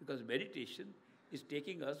 because meditation is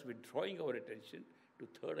taking us, withdrawing our attention to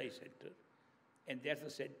third eye center, and that's the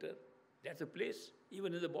center, that's the place,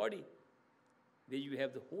 even in the body, where you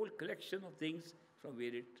have the whole collection of things from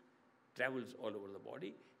where it travels all over the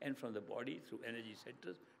body, and from the body through energy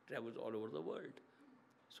centers travels all over the world.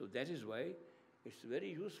 So that is why it's very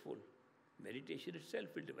useful. Meditation itself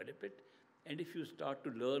will develop it, and if you start to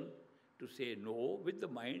learn to say no with the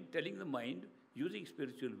mind, telling the mind, using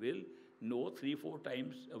spiritual will, no 3-4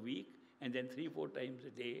 times a week, and then 3-4 times a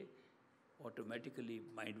day, automatically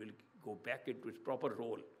mind will go back into its proper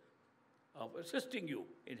role of assisting you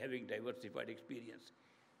in having diversified experience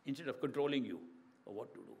instead of controlling you or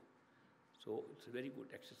what to do. So it's a very good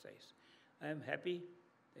exercise. I am happy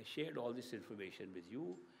I shared all this information with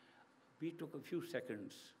you. We took a few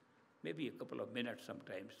seconds, maybe a couple of minutes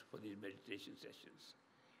sometimes for these meditation sessions.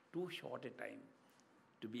 Too short a time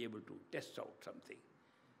to be able to test out something.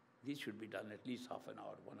 These should be done at least half an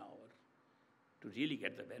hour, 1 hour, to really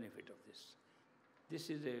get the benefit of this. This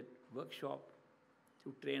is a workshop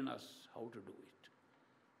to train us how to do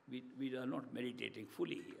it. We are not meditating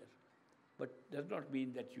fully here, but does not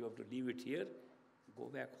mean that you have to leave it here. Go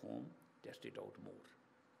back home, test it out more.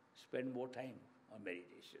 Spend more time on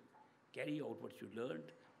meditation. Carry out what you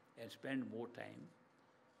learned and spend more time.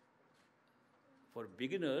 For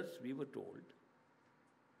beginners, we were told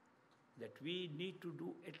that we need to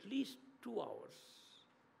do at least 2 hours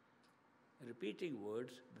repeating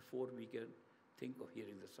words before we can think of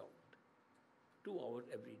hearing the sound. 2 hours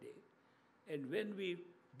every day. And when we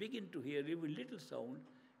begin to hear even little sound,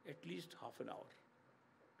 at least half an hour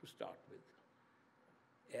to start with.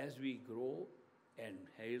 As we grow and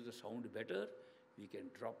hear the sound better, we can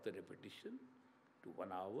drop the repetition to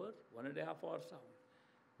 1 hour, 1.5 hour sound.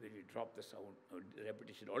 When we drop the sound,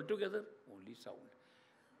 repetition altogether, only sound.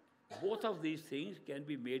 Both of these things can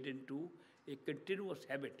be made into a continuous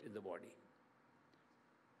habit in the body.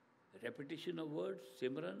 Repetition of words,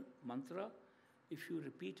 Simran, mantra, if you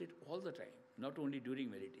repeat it all the time, not only during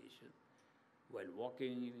meditation, while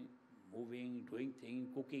walking, moving, doing things,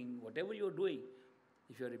 cooking, whatever you're doing,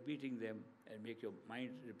 if you're repeating them and make your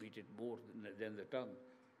mind repeat it more than the tongue,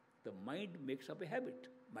 the mind makes up a habit.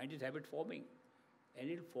 Mind is habit forming, and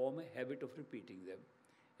it'll form a habit of repeating them.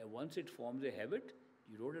 And once it forms a habit,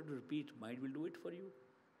 you don't have to repeat, mind will do it for you.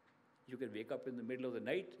 You can wake up in the middle of the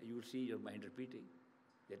night, you will see your mind repeating.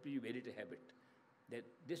 That means you made it a habit. That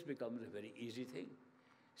this becomes a very easy thing.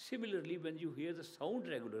 Similarly, when you hear the sound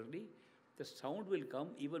regularly, the sound will come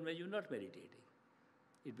even when you're not meditating.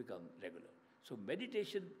 It becomes regular. So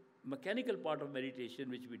meditation, mechanical part of meditation,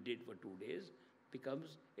 which we did for 2 days,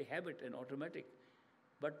 becomes a habit and automatic.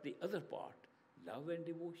 But the other part, love and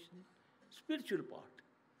devotion, spiritual part,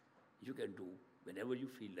 you can do whenever you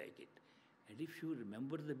feel like it. And if you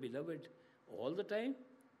remember the beloved all the time,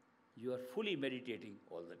 you are fully meditating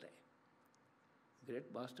all the time.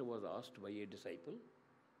 Great Master was asked by a disciple,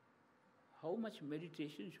 how much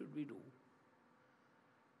meditation should we do?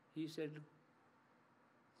 He said,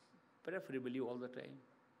 preferably all the time.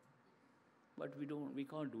 But we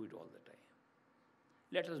can't do it all the time.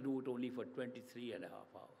 Let us do it only for 23.5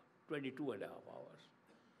 hours, 22.5 hours.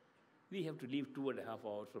 We have to leave 2.5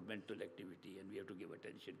 hours for mental activity and we have to give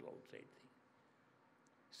attention to outside things.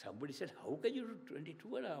 Somebody said, how can you do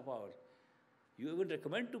 22.5 hours? You even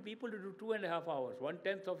recommend to people to do 2.5 hours,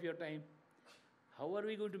 1/10 of your time. How are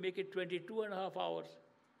we going to make it 22.5 hours?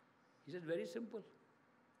 He said, very simple.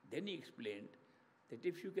 Then he explained that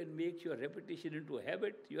if you can make your repetition into a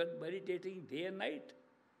habit, you are meditating day and night.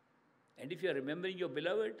 And if you are remembering your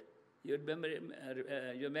beloved,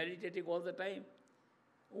 you're meditating all the time.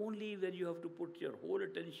 Only when you have to put your whole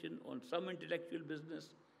attention on some intellectual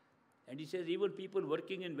business. And he says even people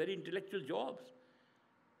working in very intellectual jobs,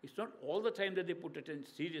 it's not all the time that they put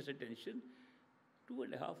serious attention.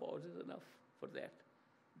 2.5 hours is enough for that.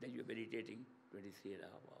 Then you're meditating 23.5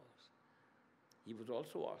 hours. He was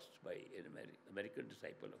also asked by an American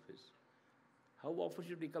disciple of his, how often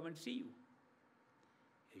should we come and see you?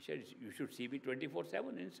 He said, you should see me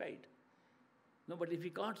 24/7 inside. No, but if we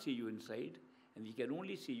can't see you inside, and we can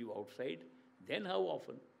only see you outside, then how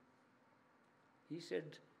often? He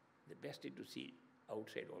said, the best is to see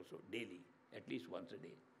outside also, daily, at least once a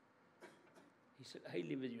day. He said, I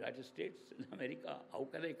live in the United States, in America. How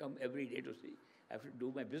can I come every day to see? I have to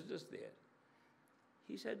do my business there.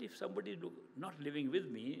 He said, if somebody is not living with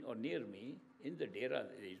me or near me, in the dera,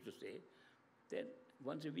 they used to say, then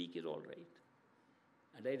once a week is all right.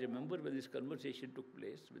 And I remember when this conversation took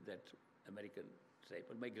place with that American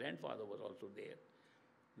disciple, my grandfather was also there.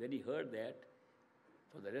 When he heard that,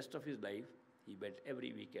 for the rest of his life, he went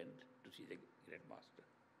every weekend to see the Great Master.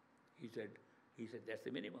 He said, that's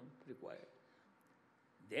the minimum required.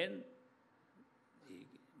 Then the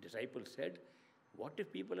disciple said, what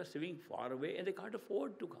if people are living far away and they can't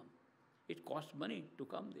afford to come? It costs money to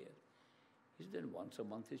come there. He said, then once a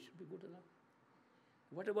month it should be good enough.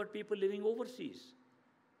 What about people living overseas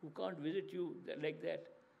who can't visit you like that?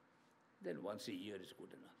 Then once a year is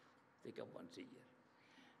good enough. They come once a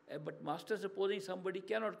year. But Master, supposing somebody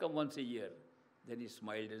cannot come once a year, then he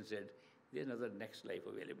smiled and said, there's another next life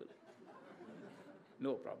available.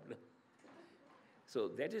 No problem. So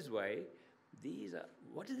that is why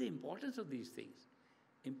what is the importance of these things?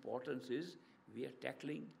 importance is we are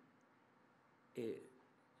tackling a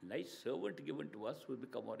nice servant given to us who will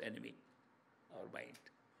become our enemy, our mind.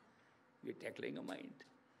 We are tackling a mind.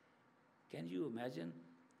 Can you imagine?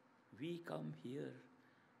 We come here,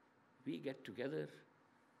 we get together,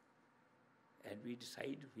 and we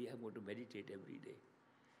decide we are going to meditate every day.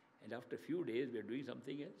 And after a few days, we are doing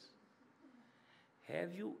something else.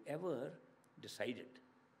 Have you ever decided,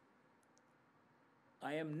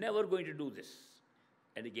 I am never going to do this,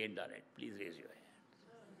 and again done it? Please raise your hand.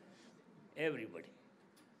 Everybody.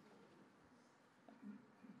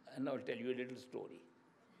 And I'll tell you a little story.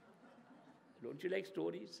 Don't you like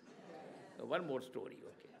stories? One more story,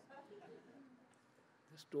 okay.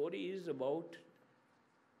 The story is about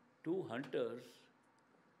two hunters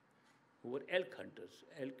who were elk hunters,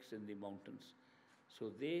 elks in the mountains.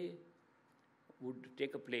 So they would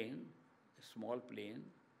take a plane, a small plane,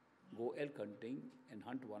 go elk hunting and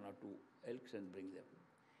hunt one or two elks and bring them.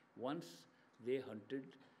 Once they hunted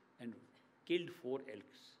and killed 4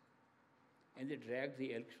 elks. And they dragged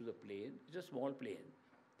the elks to the plane. It's a small plane.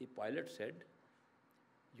 The pilot said,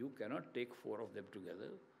 you cannot take 4 of them together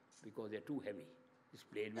because they're too heavy. This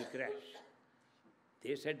plane will crash.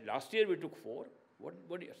 They said, last year we took 4.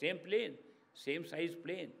 What, same plane, same size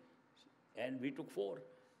plane, and we took 4.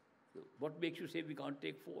 What makes you say we can't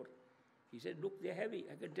take 4? He said, look, they're heavy,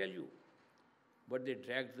 I can tell you. But they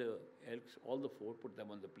dragged the elks, all the 4, put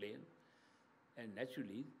them on the plane, and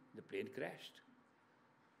naturally the plane crashed.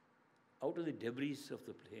 Out of the debris of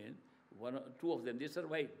the plane, 1 or 2 of them, they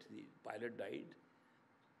survived. The pilot died.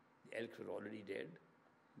 The elks were already dead.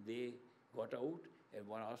 They got out, and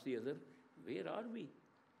one asked the other, where are we?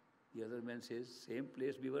 The other man says, same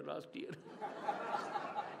place we were last year.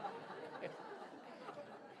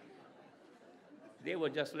 They were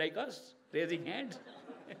just like us, raising hands.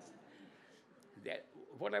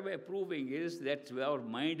 What I'm proving is that our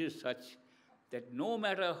mind is such that no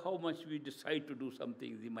matter how much we decide to do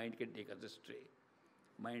something, the mind can take us astray.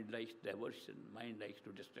 Mind likes diversion, mind likes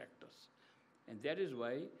to distract us. And that is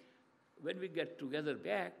why when we get together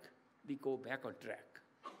back, we go back on track.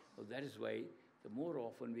 So that is why the more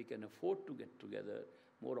often we can afford to get together,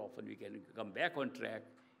 more often we can come back on track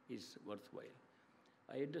is worthwhile.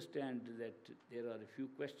 I understand that there are a few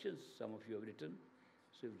questions some of you have written.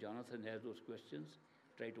 So if Jonathan has those questions,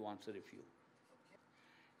 try to answer a few.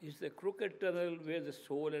 Is the crooked tunnel where the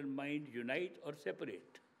soul and mind unite or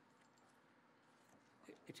separate?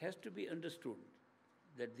 It has to be understood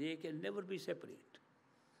that they can never be separate.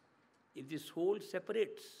 If the soul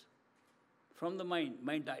separates from the mind,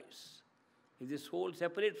 mind dies. If the soul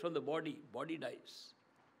separates from the body, body dies.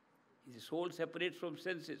 If the soul separates from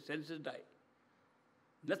senses, senses die.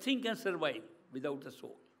 Nothing can survive without the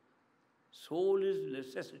soul. Soul is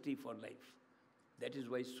necessity for life. That is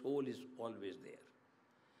why soul is always there.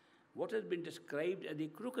 What has been described as the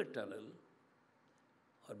crooked tunnel,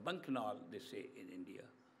 or bunkanal, they say in India,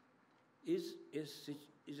 is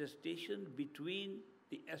a station between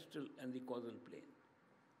the astral and the causal plane.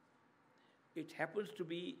 It happens to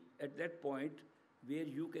be at that point where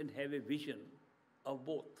you can have a vision of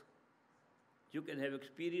both. You can have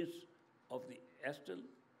experience of the astral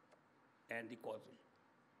and the causal.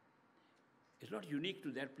 It's not unique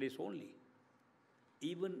to that place only.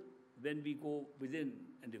 Even when we go within,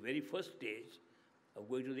 in the very first stage of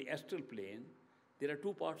going to the astral plane, there are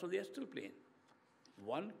 2 parts of the astral plane.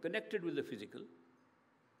 One connected with the physical,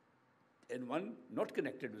 and one not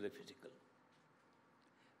connected with the physical.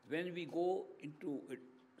 When we go into a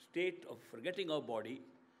state of forgetting our body,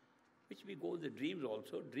 which we go in the dreams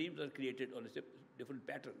also, dreams are created on a different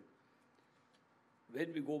pattern.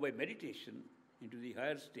 When we go by meditation into the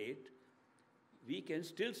higher state, we can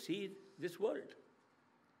still see this world.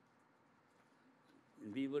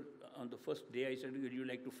 We were, on the first day, I said, would you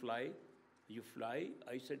like to fly? You fly.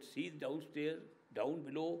 I said, see downstairs, down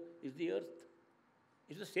below is the earth.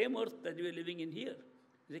 It's the same earth that we are living in here.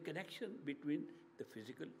 There's a connection between the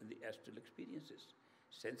physical and the astral experiences.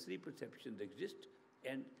 Sensory perceptions exist,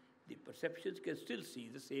 and the perceptions can still see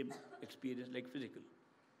the same experience like physical.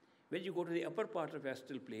 When you go to the upper part of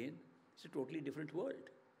astral plane, it's a totally different world.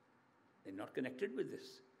 They're not connected with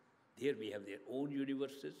this. There we have their own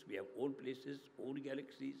universes, we have own places, own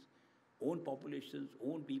galaxies, own populations,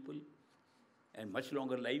 own people, and much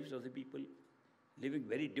longer lives of the people, living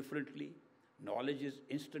very differently. Knowledge is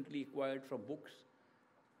instantly acquired from books.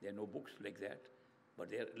 There are no books like that, but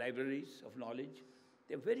there are libraries of knowledge.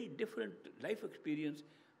 They're very different life experience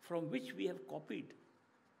from which we have copied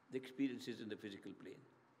the experiences in the physical plane.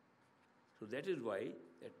 So that is why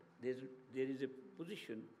that there is a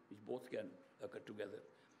position which both can occur together.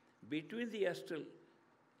 Between the astral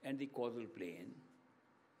and the causal plane,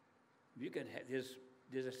 You can have,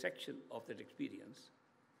 there's a section of that experience,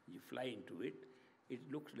 you fly into it, it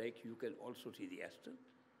looks like you can also see the astral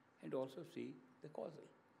and also see the causal.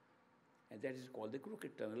 And that is called the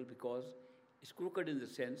crooked tunnel because it's crooked in the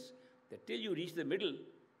sense that till you reach the middle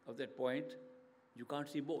of that point, you can't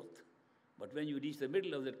see both. But when you reach the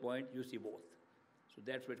middle of that point, you see both. So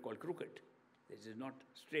that's why it's called crooked. This is not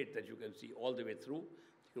straight that you can see all the way through.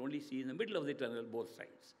 You can only see in the middle of the tunnel both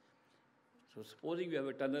sides. So supposing you have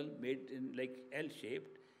a tunnel made in like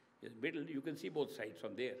L-shaped, in the middle you can see both sides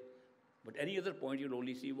from there. But any other point you'll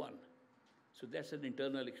only see one. So that's an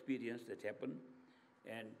internal experience that happened.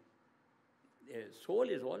 And soul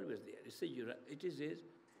is always there. It is a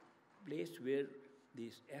place where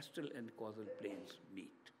these astral and causal planes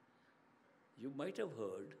meet. You might have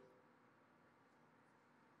heard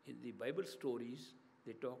in the Bible stories,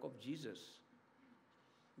 they talk of Jesus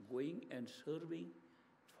going and serving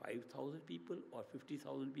 5,000 people or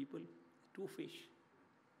 50,000 people, 2 fish.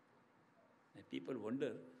 And people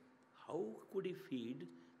wonder, how could he feed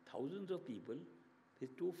thousands of people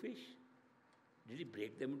with 2 fish? Did he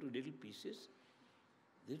break them into little pieces?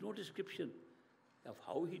 There's no description of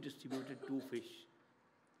how he distributed 2 fish.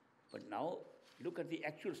 But now, look at the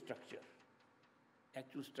actual structure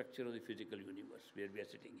of the physical universe where we are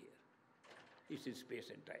sitting here. It's in space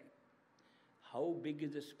and time. How big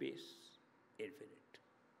is the space? Infinite.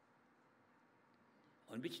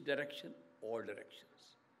 On which direction? All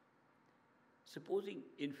directions. Supposing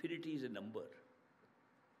infinity is a number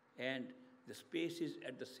and the space is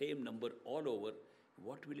at the same number all over,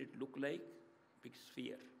 what will it look like? Big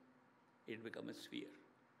sphere. It will become a sphere.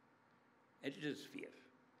 And it is a sphere.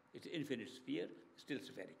 It's an infinite sphere, still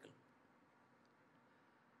spherical.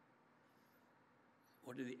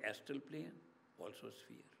 What is the astral plane? Also a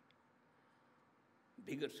sphere.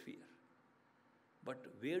 Bigger sphere. But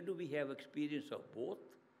where do we have experience of both?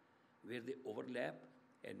 Where they overlap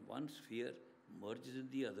and one sphere merges in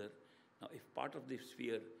the other. Now, if part of the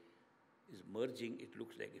sphere is merging, it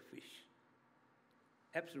looks like a fish.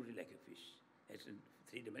 Absolutely like a fish. It's in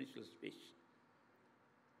 3-dimensional space.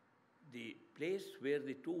 The place where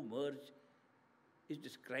the two merge is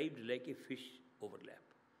described like a fish overlap.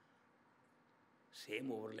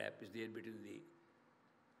 Same overlap is there between the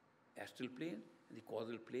astral plane and the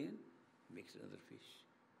causal plane, makes another fish.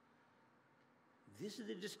 This is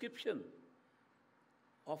the description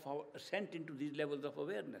of our ascent into these levels of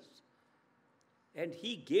awareness. And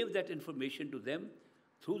he gave that information to them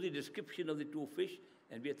through the description of the 2 fish,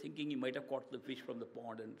 and we are thinking he might have caught the fish from the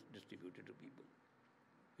pond and distributed to people.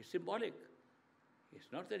 It's symbolic.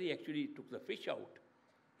 It's not that he actually took the fish out.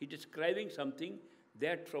 He's describing something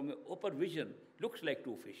that from an upper vision looks like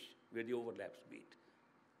 2 fish where the overlaps meet.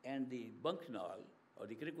 And the bunk canal or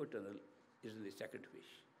the cricket tunnel is in the second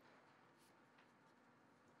fish.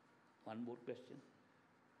 One more question.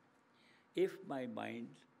 If my mind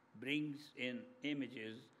brings in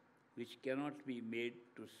images which cannot be made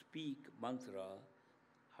to speak mantra,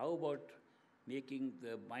 how about making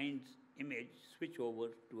the mind's image switch over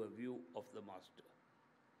to a view of the master?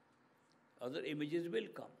 Other images will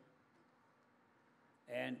come.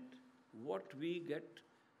 And what we get,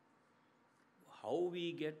 how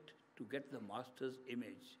we get to get the master's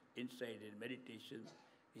image inside in meditation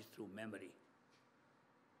is through memory.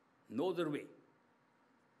 No other way.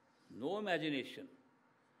 No imagination.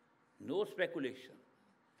 No speculation.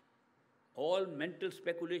 All mental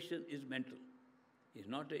speculation is mental. It's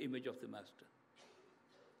not an image of the master.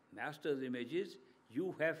 Master's image is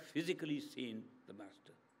you have physically seen the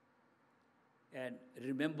master. And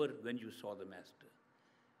remember when you saw the master.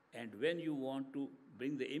 And when you want to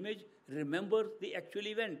bring the image, remember the actual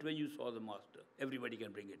event when you saw the master. Everybody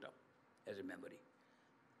can bring it up as a memory.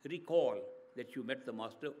 Recall that you met the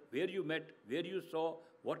master, where you met, where you saw,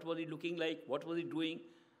 what was he looking like, what was he doing,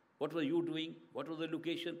 what were you doing, what was the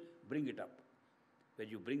location, bring it up. When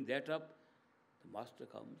you bring that up, the master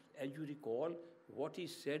comes and you recall what he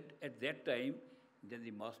said at that time, then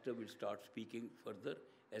the master will start speaking further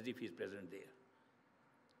as if he is present there.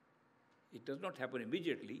 It does not happen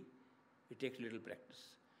immediately, it takes a little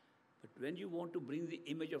practice. But when you want to bring the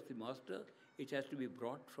image of the master, it has to be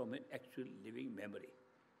brought from an actual living memory.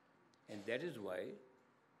 And that is why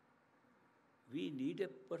we need a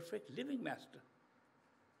perfect living master.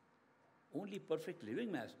 Only perfect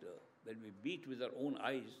living master, when we beat with our own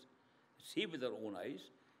eyes, see with our own eyes,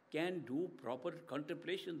 can do proper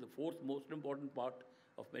contemplation, the fourth most important part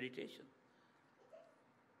of meditation.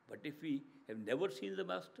 But if we have never seen the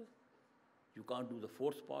master, you can't do the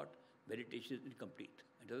fourth part, meditation is incomplete.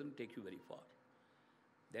 It doesn't take you very far.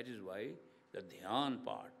 That is why the dhyan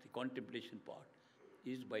part, the contemplation part,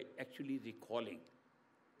 is by actually recalling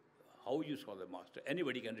how you saw the master.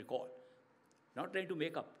 Anybody can recall. Not trying to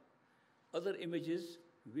make up. Other images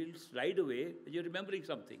will slide away when you're remembering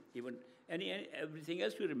something. Even everything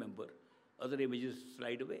else you remember, other images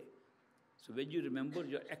slide away. So when you remember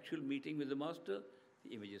your actual meeting with the master,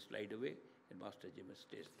 the images slide away and Master Jima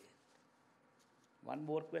stays there. One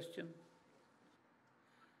more question.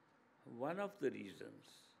 One of the reasons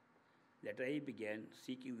that I began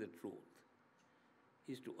seeking the truth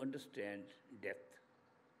is to understand death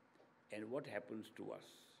and what happens to us.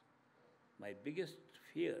 My biggest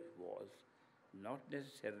fear was not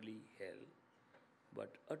necessarily hell,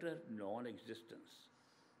 but utter non-existence.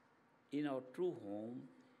 In our true home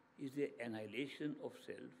is the annihilation of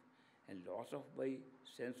self and loss of my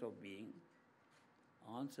sense of being.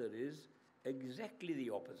 Answer is exactly the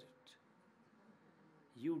opposite.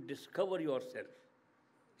 You discover yourself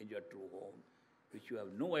in your true home, which you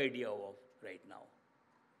have no idea of right now.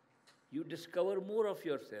 You discover more of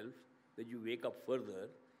yourself when you wake up further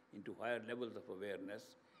into higher levels of awareness,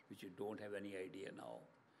 which you don't have any idea now.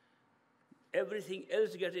 Everything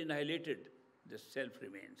else gets annihilated. The self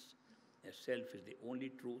remains. The self is the only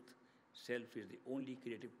truth. Self is the only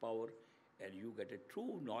creative power. And you get a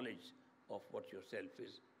true knowledge of what your self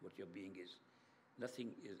is, what your being is.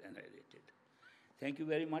 Nothing is annihilated. Thank you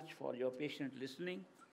very much for your patient listening.